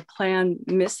feel that the plan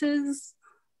misses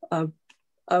a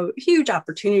huge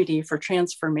opportunity for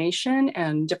transformation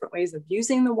and different ways of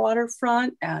using the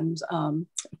waterfront and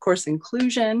of course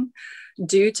inclusion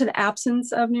due to the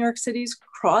absence of New York City's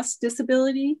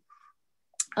cross-disability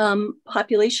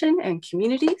population and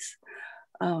communities.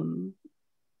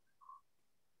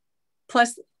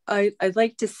 Plus, I'd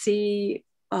like to see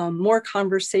more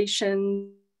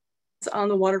conversations on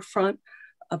the waterfront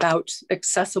about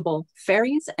accessible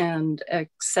ferries and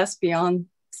access beyond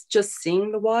just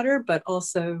seeing the water, but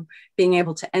also being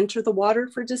able to enter the water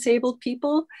for disabled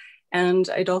people. And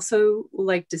I'd also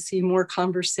like to see more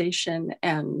conversation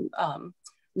and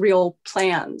real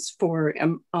plans for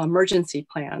emergency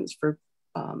plans for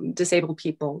disabled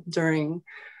people during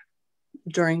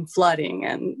flooding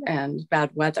and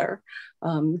bad weather.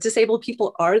 Disabled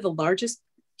people are the largest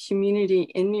community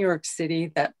in New York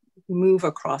City that move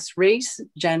across race,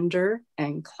 gender,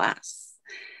 and class.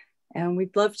 And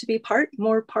we'd love to be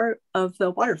more part of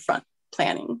the waterfront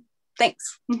planning.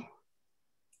 Thanks.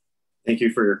 Thank you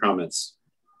for your comments.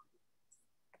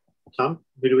 Tom,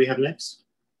 who do we have next?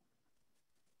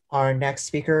 Our next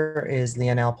speaker is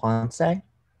Leonel Ponce.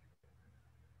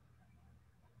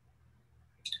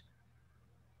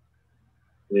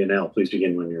 Leonel, please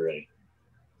begin when you're ready.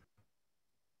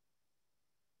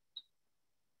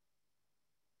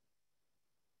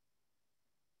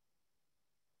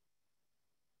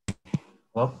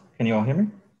 Hello, can you all hear me?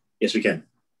 Yes, we can.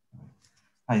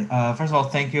 Hi, first of all,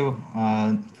 thank you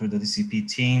for the DCP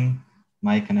team,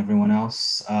 Mike and everyone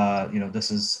else.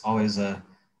 This is always a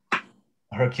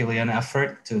Herculean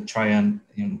effort to try and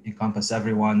encompass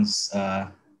everyone's,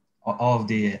 all of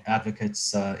the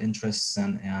advocates' interests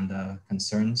and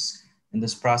concerns in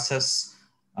this process,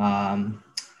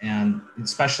 and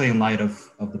especially in light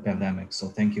of the pandemic. So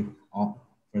thank you all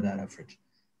for that effort.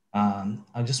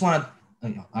 I just want to,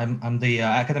 I'm the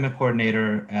academic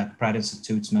coordinator at Pratt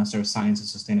Institute's Master of Science in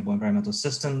Sustainable Environmental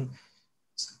Systems,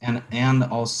 and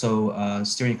also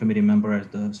steering committee member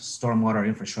at the Stormwater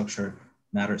Infrastructure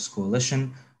Matters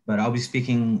Coalition. But I'll be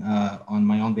speaking on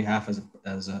my own behalf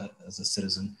as a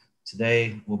citizen.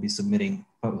 Today, we'll be submitting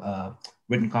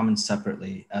written comments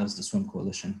separately as the SWIM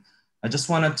Coalition. I just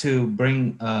wanted to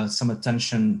bring some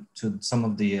attention to some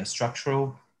of the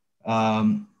structural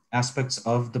aspects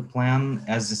of the plan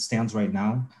as it stands right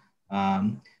now.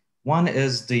 One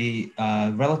is the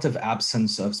relative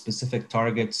absence of specific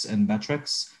targets and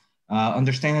metrics.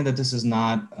 Understanding that this is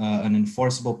not an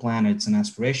enforceable plan, it's an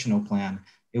aspirational plan,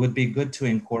 it would be good to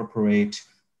incorporate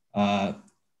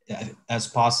as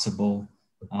possible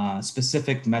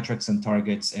specific metrics and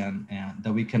targets and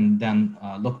that we can then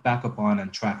look back upon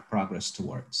and track progress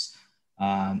towards.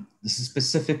 This is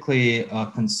specifically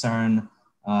a concern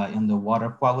in the water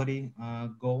quality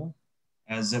goal,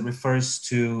 as it refers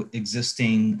to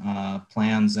existing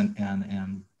plans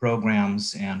and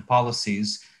programs and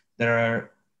policies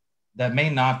that may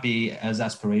not be as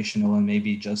aspirational and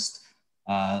maybe just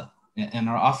and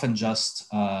are often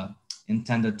just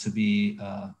intended to be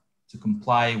to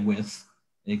comply with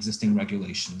existing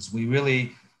regulations. We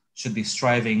really should be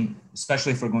striving,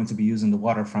 especially if we're going to be using the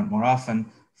waterfront more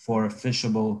often, for a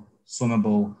fishable,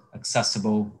 swimmable,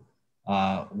 accessible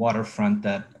waterfront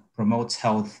that promotes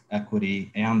health,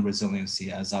 equity, and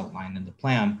resiliency as outlined in the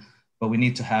plan. But we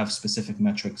need to have specific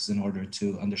metrics in order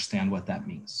to understand what that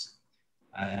means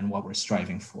and what we're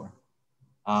striving for.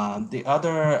 The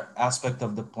other aspect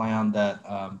of the plan that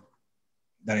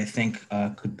I think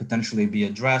could potentially be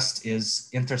addressed is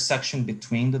intersection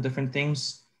between the different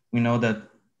themes. We know that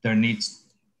there needs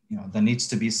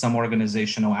to be some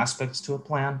organizational aspects to a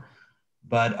plan,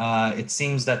 but it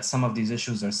seems that some of these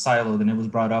issues are siloed, and it was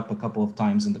brought up a couple of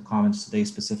times in the comments today,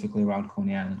 specifically around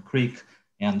Coney Island Creek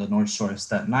and the North Shore of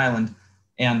Staten Island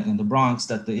and in the Bronx,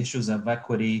 that the issues of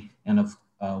equity and of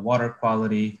water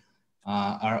quality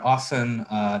are often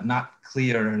not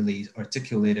clearly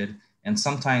articulated and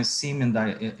sometimes seem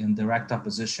in direct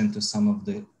opposition to some of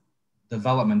the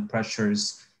development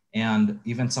pressures and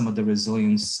even some of the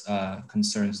resilience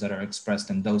concerns that are expressed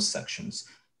in those sections.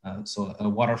 So a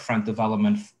waterfront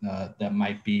development that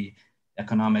might be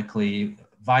economically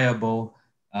viable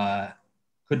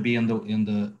could be in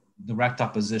the direct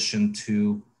opposition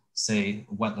to, say,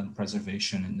 wetland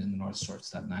preservation in the North Shore of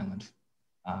Staten Island.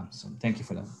 So thank you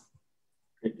for that.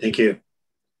 Thank you.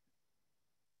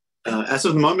 As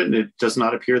of the moment, it does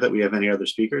not appear that we have any other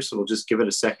speakers, so we'll just give it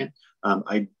a second.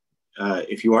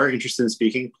 If you are interested in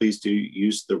speaking, please do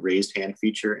use the raised hand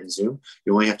feature in Zoom.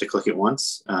 You only have to click it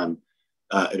once.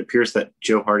 It appears that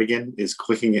Joe Hartigan is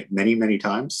clicking it many, many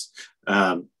times.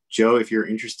 Joe, if you're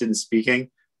interested in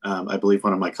speaking, I believe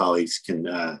one of my colleagues can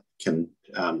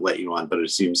let you on, but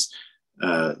it seems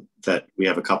that we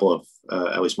have a couple of,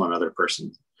 at least one other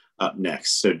person up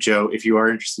next. So Joe, if you are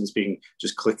interested in speaking,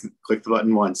 just click the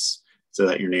button once so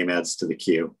that your name adds to the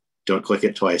queue. Don't click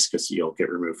it twice because you'll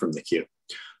get removed from the queue.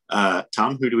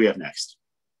 Tom, who do we have next?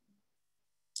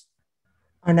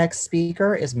 Our next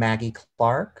speaker is Maggie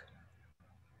Clark.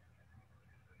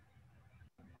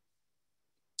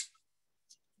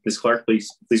 Ms. Clark, please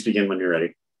begin when you're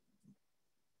ready.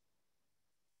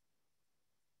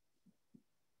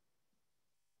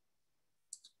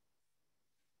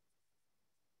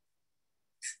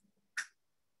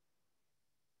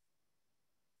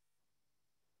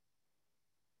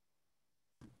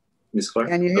 Ms. Clark?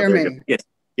 Can you hear me?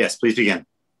 Yes, please begin.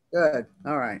 Good.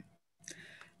 All right.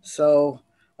 So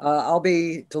I'll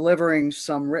be delivering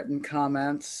some written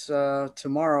comments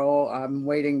tomorrow. I'm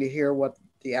waiting to hear what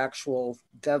the actual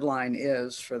deadline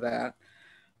is for that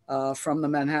from the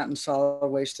Manhattan Solid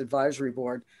Waste Advisory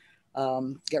Board.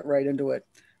 Get right into it.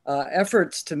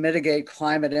 Efforts to mitigate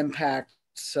climate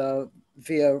impacts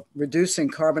via reducing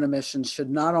carbon emissions should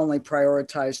not only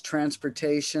prioritize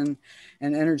transportation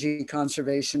and energy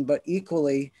conservation, but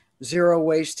equally zero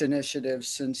waste initiatives,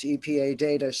 since EPA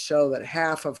data show that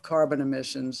half of carbon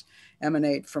emissions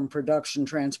emanate from production,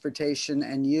 transportation,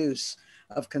 and use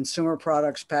of consumer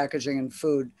products, packaging, and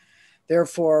food.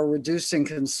 Therefore, reducing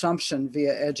consumption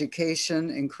via education,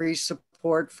 increased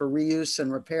support for reuse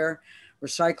and repair,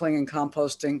 recycling and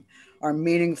composting are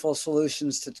meaningful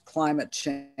solutions to climate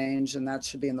change, and that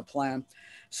should be in the plan.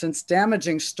 Since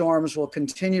damaging storms will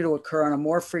continue to occur on a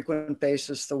more frequent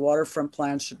basis, the waterfront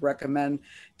plan should recommend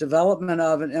development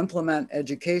of and implement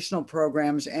educational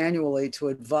programs annually to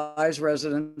advise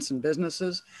residents and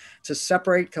businesses to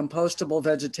separate compostable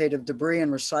vegetative debris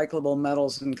and recyclable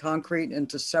metals and concrete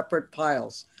into separate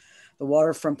piles. The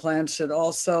waterfront plan should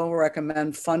also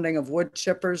recommend funding of wood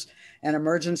chippers and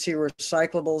emergency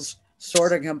recyclables,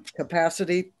 sorting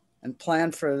capacity, and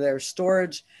plan for their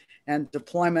storage and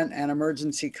deployment and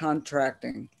emergency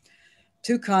contracting.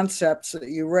 Two concepts that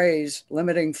you raise,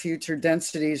 limiting future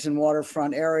densities in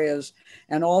waterfront areas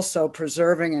and also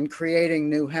preserving and creating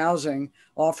new housing,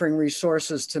 offering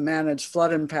resources to manage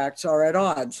flood impacts, are at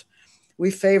odds.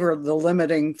 We favor the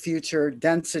limiting future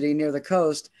density near the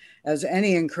coast, as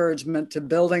any encouragement to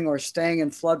building or staying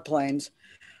in floodplains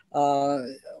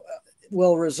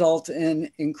will result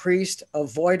in increased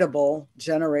avoidable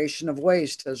generation of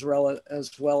waste as well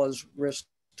as risk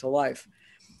to life.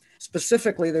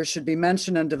 Specifically, there should be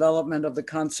mention and development of the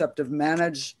concept of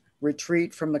managed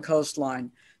retreat from the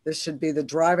coastline. This should be the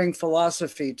driving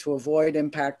philosophy to avoid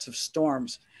impacts of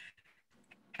storms.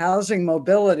 Housing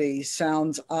mobility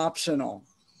sounds optional.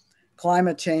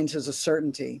 Climate change is a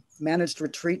certainty. Managed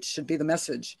retreats should be the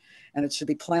message, and it should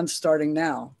be planned starting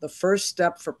now. The first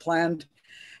step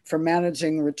for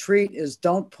managing retreat is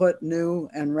don't put new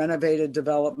and renovated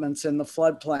developments in the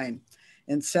floodplain.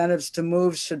 Incentives to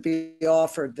move should be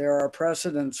offered. There are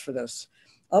precedents for this.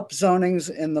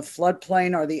 Upzonings in the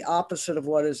floodplain are the opposite of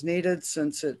what is needed,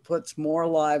 since it puts more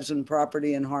lives and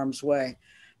property in harm's way.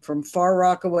 From Far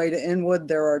Rockaway to Inwood,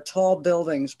 there are tall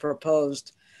buildings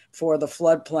proposed for the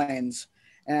floodplains,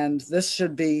 and this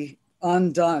should be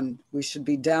undone. We should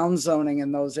be downzoning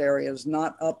in those areas,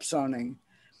 not upzoning.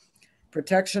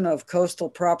 Protection of coastal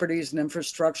properties and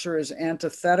infrastructure is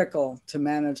antithetical to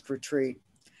managed retreat.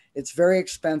 It's very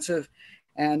expensive,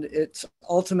 and it's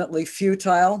ultimately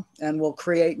futile and will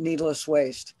create needless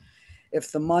waste.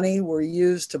 If the money were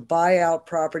used to buy out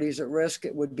properties at risk,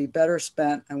 it would be better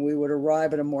spent, and we would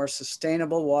arrive at a more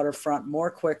sustainable waterfront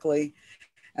more quickly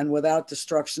and without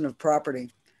destruction of property.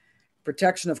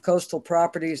 Protection of coastal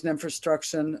properties and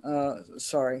infrastructure,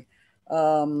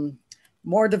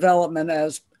 more development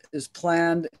as is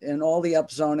planned in all the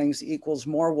upzonings equals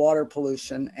more water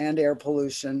pollution and air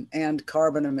pollution and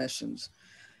carbon emissions.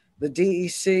 The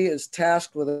DEC is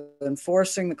tasked with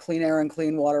enforcing the Clean Air and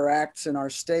Clean Water Acts in our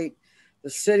state. The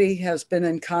city has been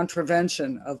in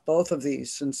contravention of both of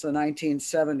these since the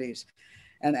 1970s,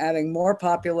 and adding more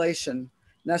population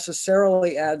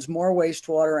necessarily adds more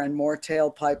wastewater and more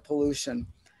tailpipe pollution.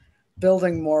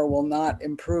 Building more will not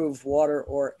improve water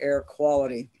or air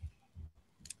quality.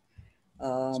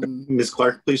 Ms.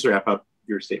 Clark, please wrap up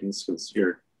your statements because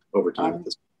you're over time at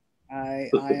this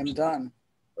point. I am done.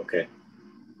 Okay,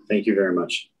 thank you very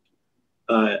much.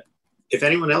 If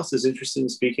anyone else is interested in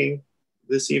speaking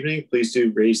this evening, please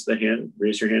do raise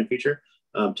your hand feature.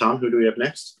 Tom, who do we have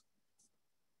next?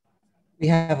 We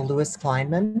have Louis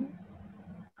Kleinman.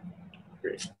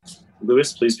 Great.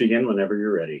 Louis, please begin whenever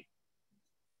you're ready.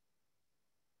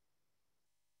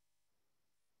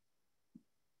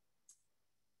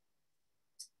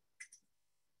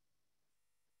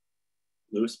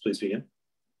 Louis, please begin.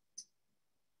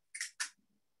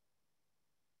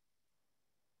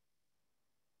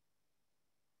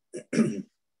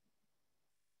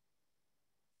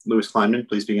 Louis Kleinman,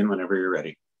 please begin whenever you're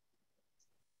ready.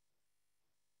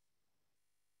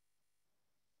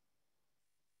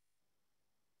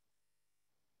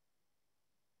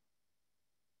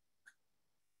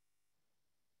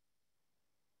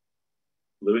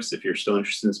 Louis, if you're still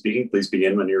interested in speaking, please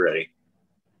begin when you're ready.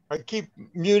 I keep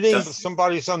muting, but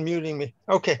somebody's unmuting me.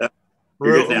 Okay.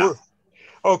 You're good now.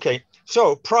 Okay,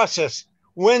 so process.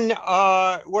 When,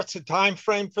 what's the time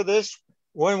frame for this?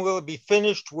 When will it be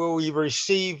finished? Will we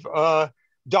receive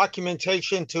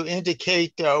documentation to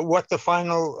indicate what the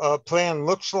final plan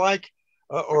looks like,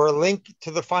 or a link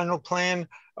to the final plan?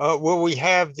 Will we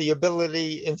have the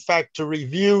ability, in fact, to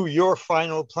review your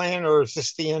final plan, or is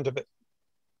this the end of it?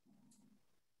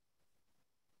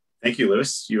 Thank you,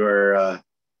 Louis.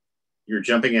 You're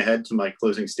jumping ahead to my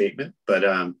closing statement, but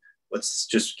let's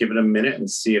just give it a minute and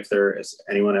see if there is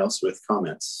anyone else with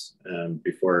comments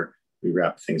before we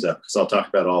wrap things up, because I'll talk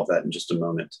about all of that in just a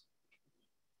moment.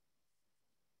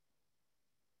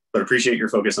 But appreciate your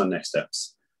focus on next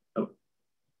steps.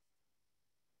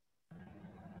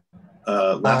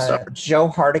 Joe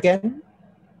Hardigan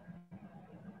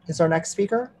is our next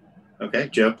speaker. Okay,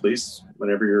 Joe, please,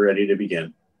 whenever you're ready to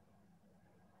begin.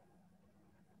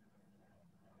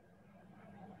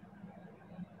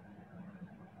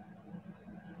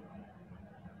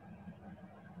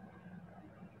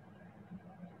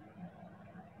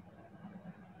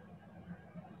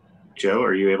 Joe,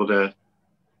 are you able to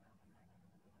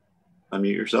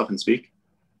unmute yourself and speak?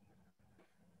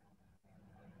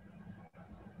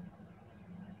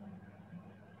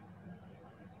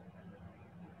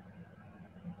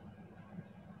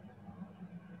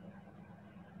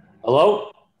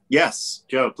 Hello? Yes,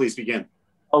 Joe, please begin.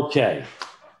 Okay.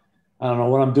 I don't know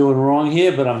what I'm doing wrong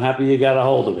here, but I'm happy you got a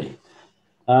hold of me.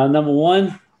 Number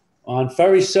one, on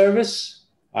ferry service,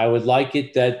 I would like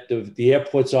it that the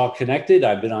airports are connected.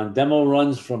 I've been on demo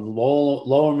runs from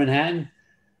Lower Manhattan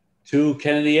to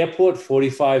Kennedy Airport,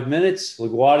 45 minutes.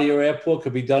 LaGuardia Airport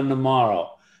could be done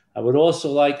tomorrow. I would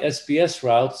also like SBS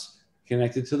routes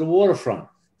connected to the waterfront,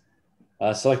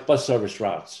 select bus service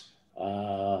routes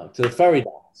to the ferry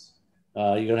docks.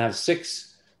 You're going to have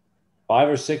 5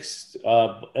 or 6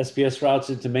 SBS routes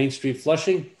into Main Street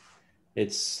Flushing.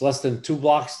 It's less than 2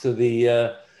 blocks to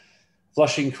the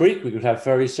Flushing Creek. We could have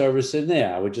ferry service in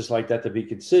there. I would just like that to be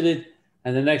considered.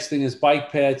 And the next thing is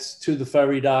bike paths to the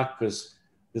ferry dock, because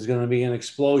there's going to be an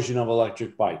explosion of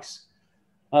electric bikes.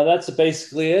 That's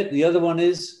basically it. The other one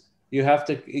is you have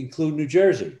to include New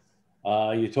Jersey.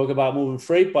 You talk about moving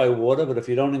freight by water, but if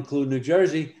you don't include New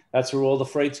Jersey, that's where all the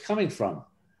freight's coming from.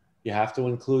 You have to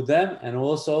include them. And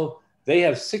also they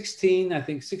have 16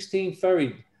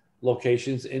 ferry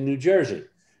locations in New Jersey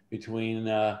between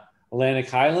Atlantic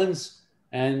Highlands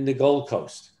and the Gold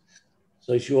Coast.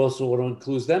 So you also want to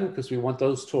include them because we want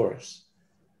those tourists.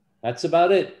 That's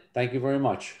about it. Thank you very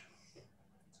much.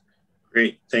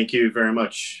 Great. Thank you very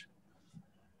much.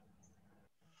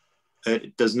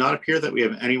 It does not appear that we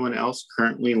have anyone else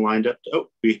currently lined up. Oh,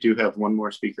 we do have one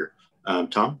more speaker.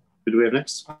 Tom, who do we have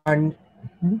next?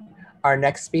 Our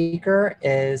next speaker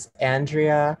is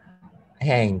Andrea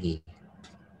Hangy.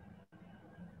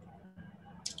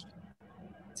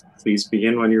 Please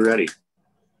begin when you're ready.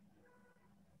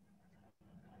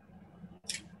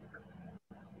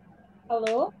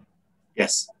 Hello?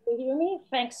 Yes. Can you hear me?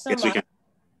 Thanks so Yes, we much. can.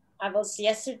 I was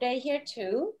yesterday here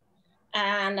too,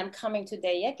 and I'm coming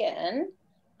today again.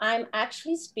 I'm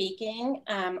actually speaking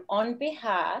on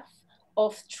behalf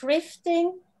of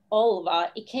Thrifting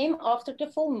Olva. It came after the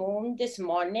full moon this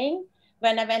morning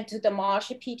when I went to the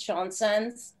Marsha P.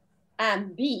 Johnson's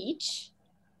beach,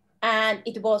 and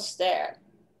it was there.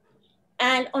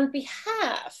 And on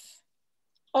behalf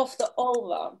of the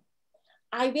Olva,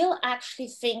 I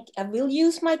will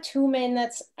use my 2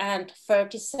 minutes and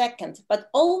 30 seconds, but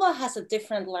Olva has a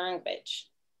different language.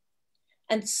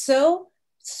 And so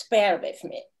bear with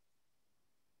me.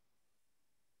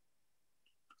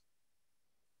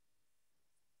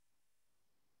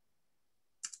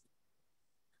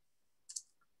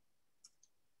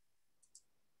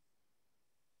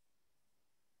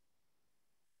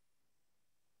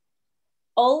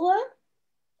 Olva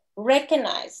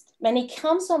recognized when it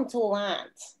comes onto land,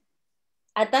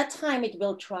 at that time it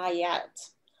will dry out.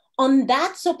 On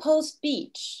that supposed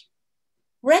beach,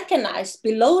 recognized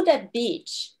below that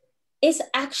beach is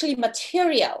actually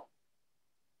material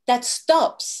that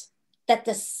stops, that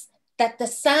the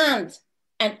sand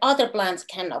and other plants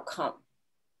cannot come.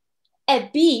 A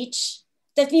beach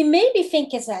that we maybe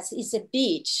think is a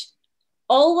beach,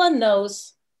 all one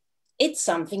knows it's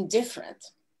something different.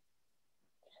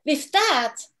 With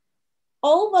that,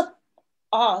 Olva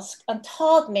asked and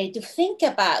taught me to think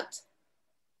about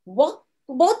what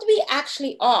we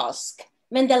actually ask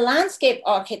when the landscape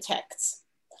architects,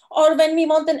 or when we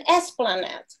want an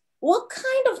esplanade, what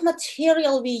kind of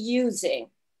material we using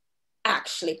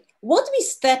actually, what we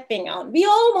stepping on. We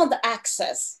all want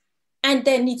access, and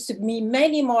there needs to be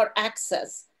many more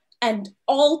access and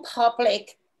all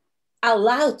public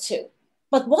allowed to.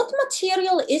 But what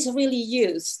material is really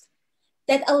used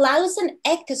that allows an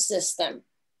ecosystem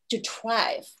to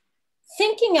thrive?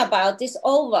 Thinking about this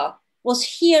over, was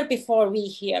here before we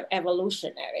here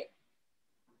evolutionary.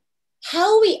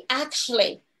 How we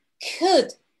actually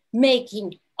could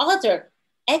making other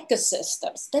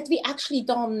ecosystems that we actually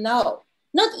don't know,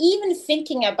 not even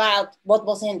thinking about what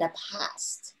was in the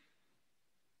past.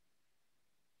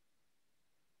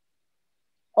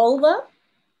 Although,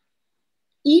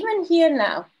 even here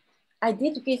now, I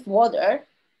did give water,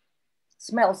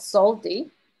 smells salty.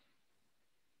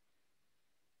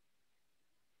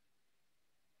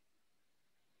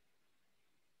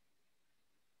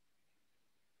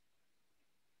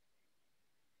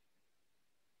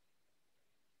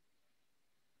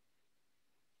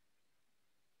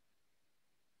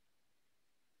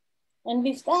 And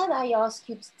with that, I ask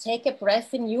you to take a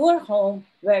breath in your home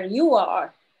where you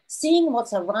are, seeing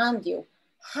what's around you,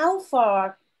 how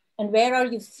far and where are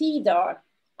your feet are,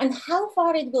 and how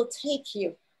far it will take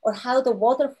you, or how the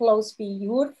water flows by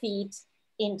your feet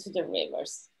into the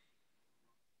rivers.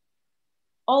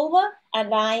 Olva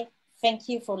and I thank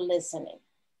you for listening.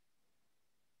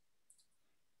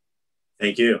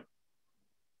 Thank you.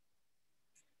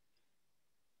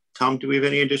 Tom, do we have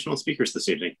any additional speakers this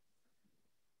evening?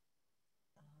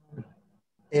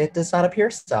 It does not appear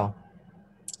so.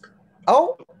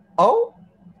 Oh,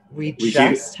 we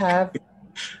just have,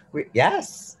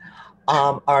 yes.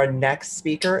 Our next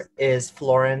speaker is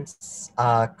Florence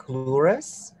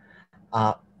Koulouris,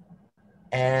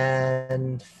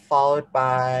 and followed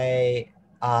by,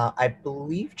 I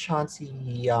believe Chauncey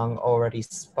Young already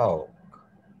spoke.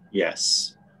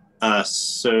 Yes.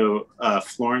 So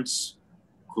Florence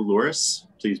Koulouris,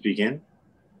 please begin.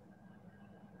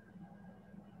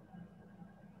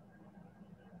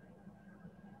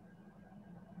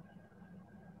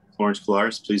 Florence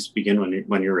Koulouris, please begin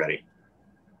when you're ready.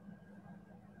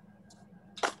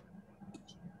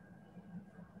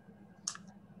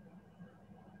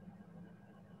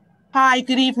 Hi,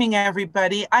 good evening,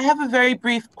 everybody. I have a very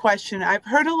brief question. I've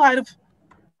heard a lot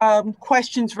of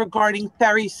questions regarding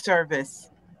ferry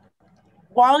service.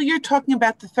 While you're talking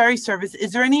about the ferry service,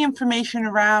 is there any information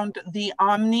around the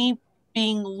Omni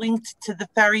being linked to the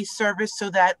ferry service so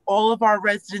that all of our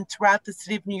residents throughout the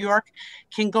city of New York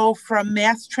can go from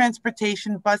mass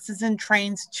transportation, buses and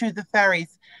trains to the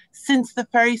ferries? Since the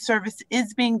ferry service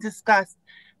is being discussed,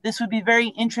 this would be very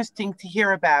interesting to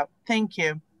hear about. Thank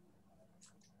you.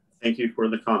 Thank you for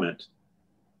the comment.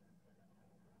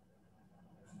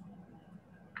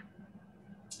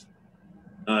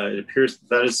 It appears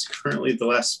that is currently the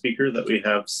last speaker that we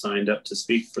have signed up to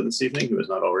speak for this evening, who has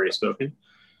not already spoken.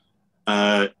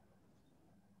 I'll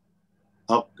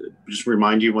just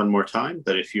remind you one more time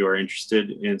that if you are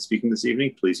interested in speaking this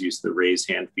evening, please use the raise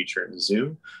hand feature in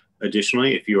Zoom.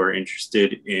 Additionally, if you are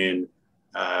interested in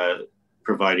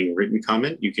providing written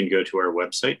comment, you can go to our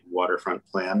website,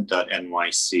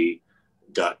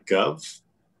 waterfrontplan.nyc.gov.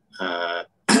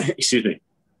 Excuse me.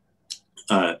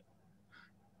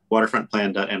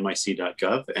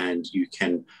 Waterfrontplan.nyc.gov, and you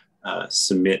can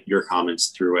submit your comments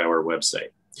through our website.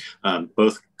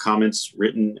 Both comments,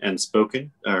 written and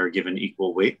spoken, are given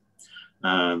equal weight.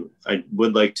 I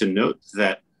would like to note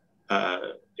that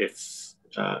if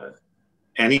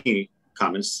any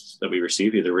comments that we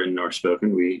receive, either written or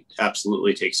spoken, we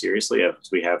absolutely take seriously, as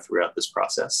we have throughout this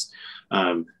process.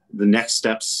 The next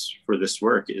steps for this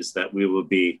work is that we will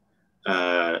be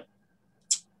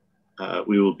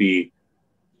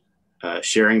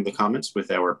sharing the comments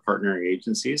with our partnering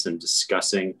agencies and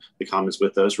discussing the comments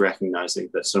with those, recognizing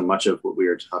that so much of what we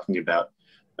are talking about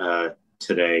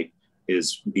today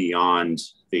is beyond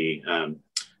the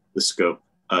scope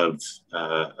of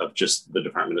just the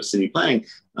Department of City Planning,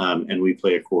 and we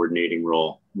play a coordinating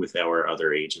role with our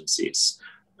other agencies.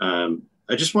 I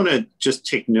just want to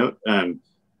take note,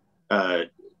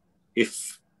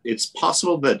 if it's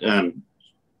possible that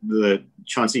the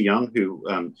Chauncey Young,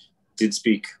 who did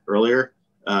speak earlier,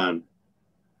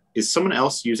 is someone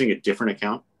else using a different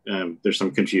account? There's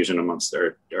some confusion amongst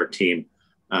our team.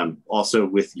 Also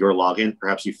with your login,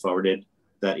 perhaps you forwarded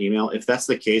that email. If that's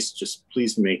the case, just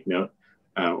please make note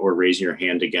or raise your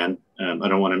hand again.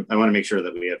 I want to make sure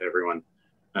that we have everyone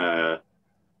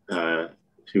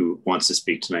who wants to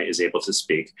speak tonight is able to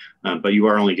speak, but you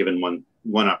are only given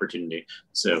one opportunity.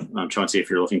 So Chauncey, if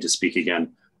you're looking to speak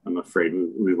again, I'm afraid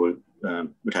we would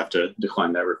have to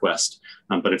decline that request.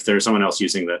 But if there's someone else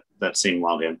using that same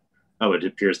login, it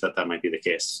appears that might be the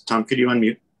case. Tom, could you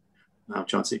unmute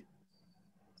Chauncey?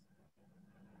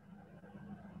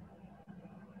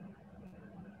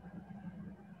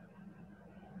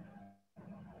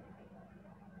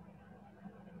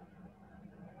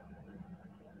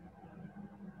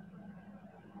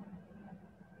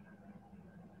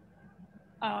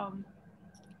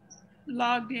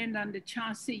 logged in under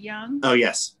Chauncey Young? Oh,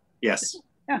 yes. Yes.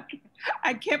 Okay.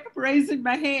 I kept raising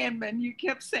my hand and you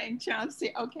kept saying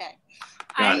Chauncey. Okay.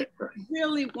 Got I it.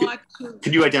 really want to.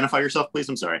 Could you identify yourself, please?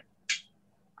 I'm sorry.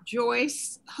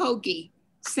 Joyce Hoagie.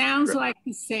 Sounds like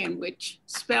a sandwich,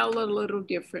 spelled a little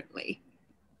differently.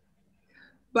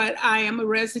 But I am a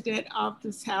resident of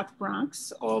the South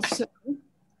Bronx, also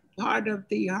part of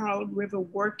the Harlem River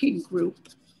Working Group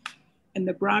and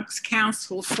the Bronx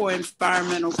Council for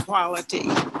Environmental Quality.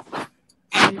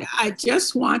 And I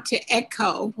just want to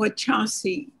echo what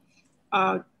Chauncey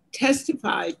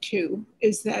testified to,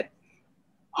 is that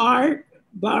our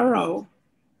borough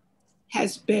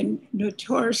has been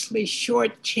notoriously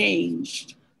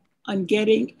shortchanged on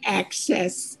getting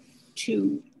access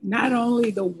to not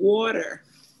only the water,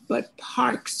 but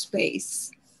park space.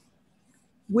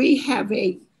 We have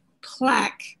a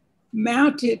plaque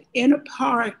mounted in a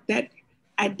park that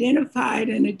identified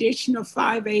an additional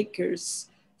 5 acres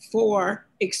for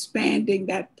expanding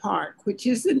that park, which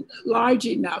isn't large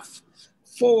enough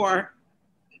for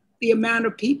the amount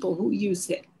of people who use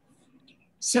it.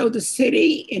 So the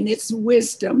city, in its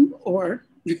wisdom or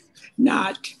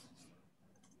not,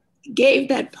 gave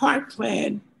that park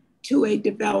plan to a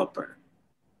developer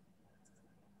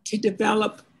to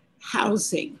develop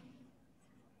housing.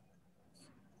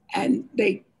 And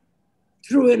they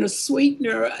threw in a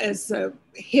sweetener as a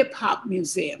hip hop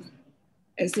museum,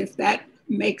 as if that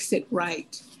makes it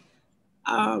right.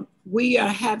 We are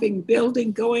having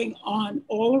building going on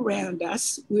all around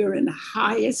us. We're in the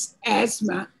highest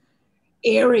asthma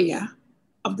area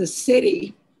of the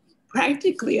city,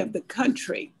 practically of the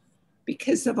country,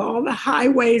 because of all the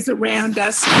highways around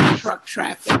us and truck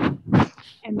traffic.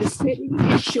 And the city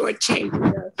is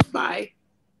shortchanging us by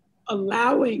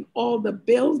allowing all the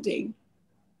building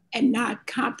and not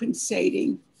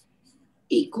compensating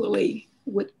equally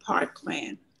with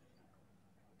parkland.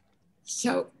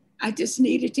 So I just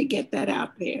needed to get that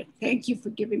out there. Thank you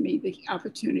for giving me the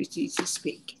opportunity to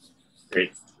speak.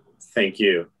 Great. Thank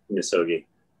you, Ms. Hoagie.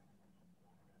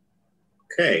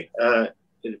 Okay,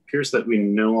 it appears that we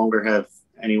no longer have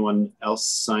anyone else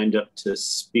signed up to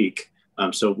speak,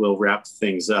 so we'll wrap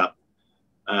things up.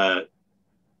 Want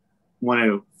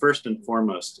to first and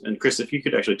foremost, and Chris, if you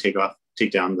could actually take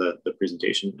down the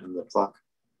presentation and the clock.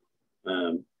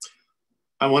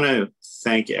 I want to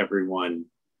thank everyone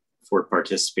for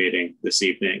participating this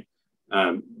evening.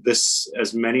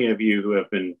 As many of you who have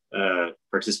been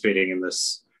participating in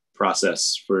this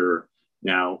process for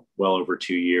now well over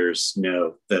 2 years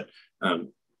know that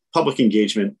public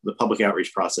engagement, the public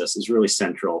outreach process is really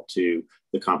central to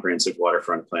the comprehensive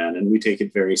waterfront plan, and we take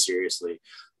it very seriously.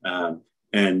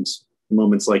 And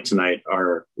moments like tonight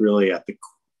are really at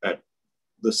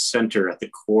the center, at the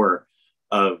core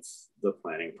of the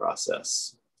planning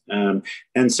process.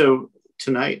 And so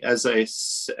tonight,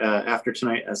 after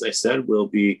tonight, as I said, we'll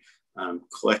be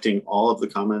collecting all of the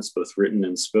comments, both written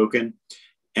and spoken,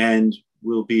 and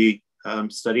we'll be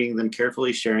studying them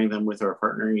carefully, sharing them with our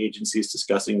partnering agencies,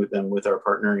 discussing with them with our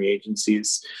partnering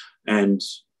agencies, and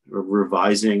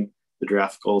revising the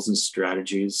draft goals and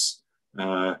strategies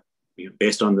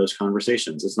based on those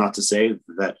conversations. It's not to say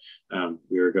that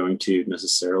we are going to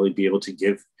necessarily be able to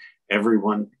give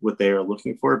everyone what they are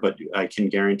looking for, but I can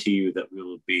guarantee you that we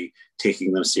will be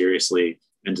taking them seriously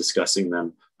and discussing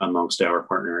them amongst our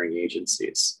partnering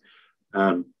agencies.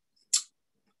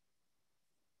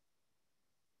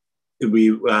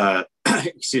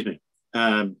 Excuse me.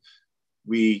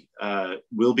 We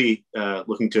will be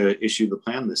looking to issue the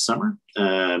plan this summer.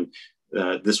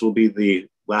 This will be the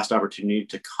last opportunity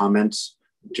to comment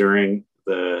during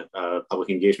the public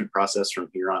engagement process from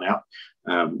here on out,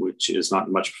 which is not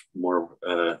much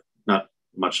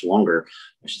longer,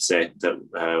 I should say,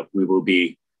 that we will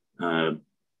be,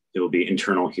 it will be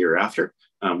internal hereafter,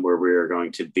 where we are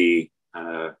going to be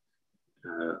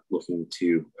looking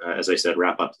to, as I said,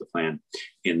 wrap up the plan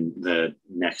in the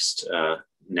next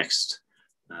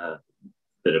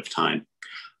bit of time.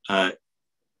 I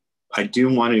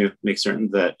do want to make certain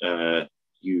that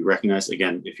you recognize,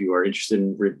 again, if you are interested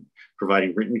in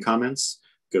providing written comments,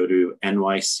 go to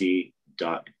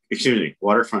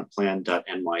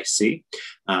waterfrontplan.nyc.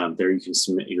 There you can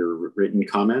submit your written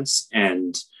comments,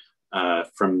 and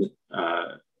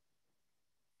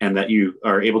that you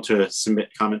are able to submit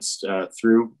comments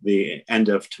through the end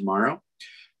of tomorrow.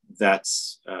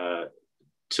 That's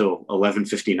till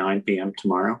 11:59 p.m.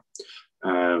 tomorrow.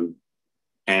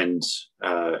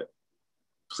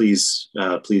 Please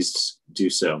do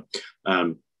so.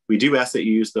 We do ask that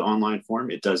you use the online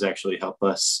form. It does actually help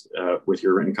us with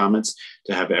your written comments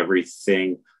to have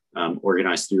everything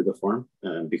organized through the form,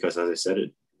 because as I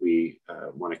said, we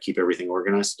want to keep everything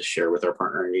organized to share with our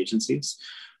partnering agencies.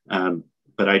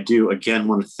 But I do, again,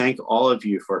 want to thank all of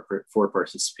you for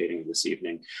participating this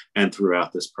evening and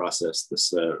throughout this process,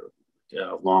 this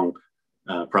long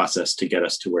process to get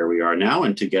us to where we are now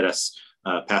and to get us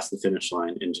past the finish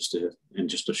line in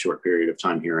just a short period of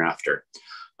time hereafter.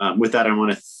 With that, I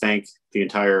want to thank the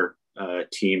entire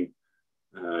team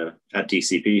at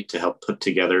DCP to help put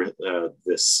together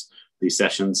these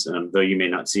sessions. Though you may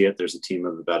not see it, there's a team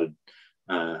of about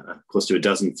close to a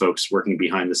dozen folks working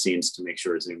behind the scenes to make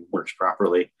sure Zoom works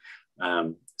properly.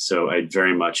 So I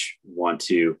very much want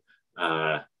to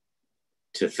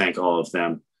thank all of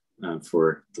them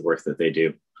for the work that they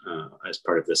do as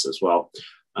part of this as well.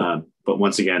 But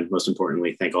once again, most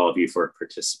importantly, thank all of you for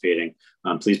participating.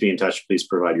 Please be in touch. Please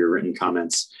provide your written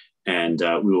comments, and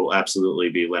we will absolutely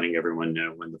be letting everyone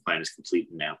know when the plan is complete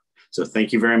and now. So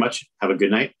thank you very much. Have a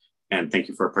good night, and thank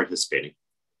you for participating.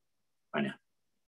 Bye now.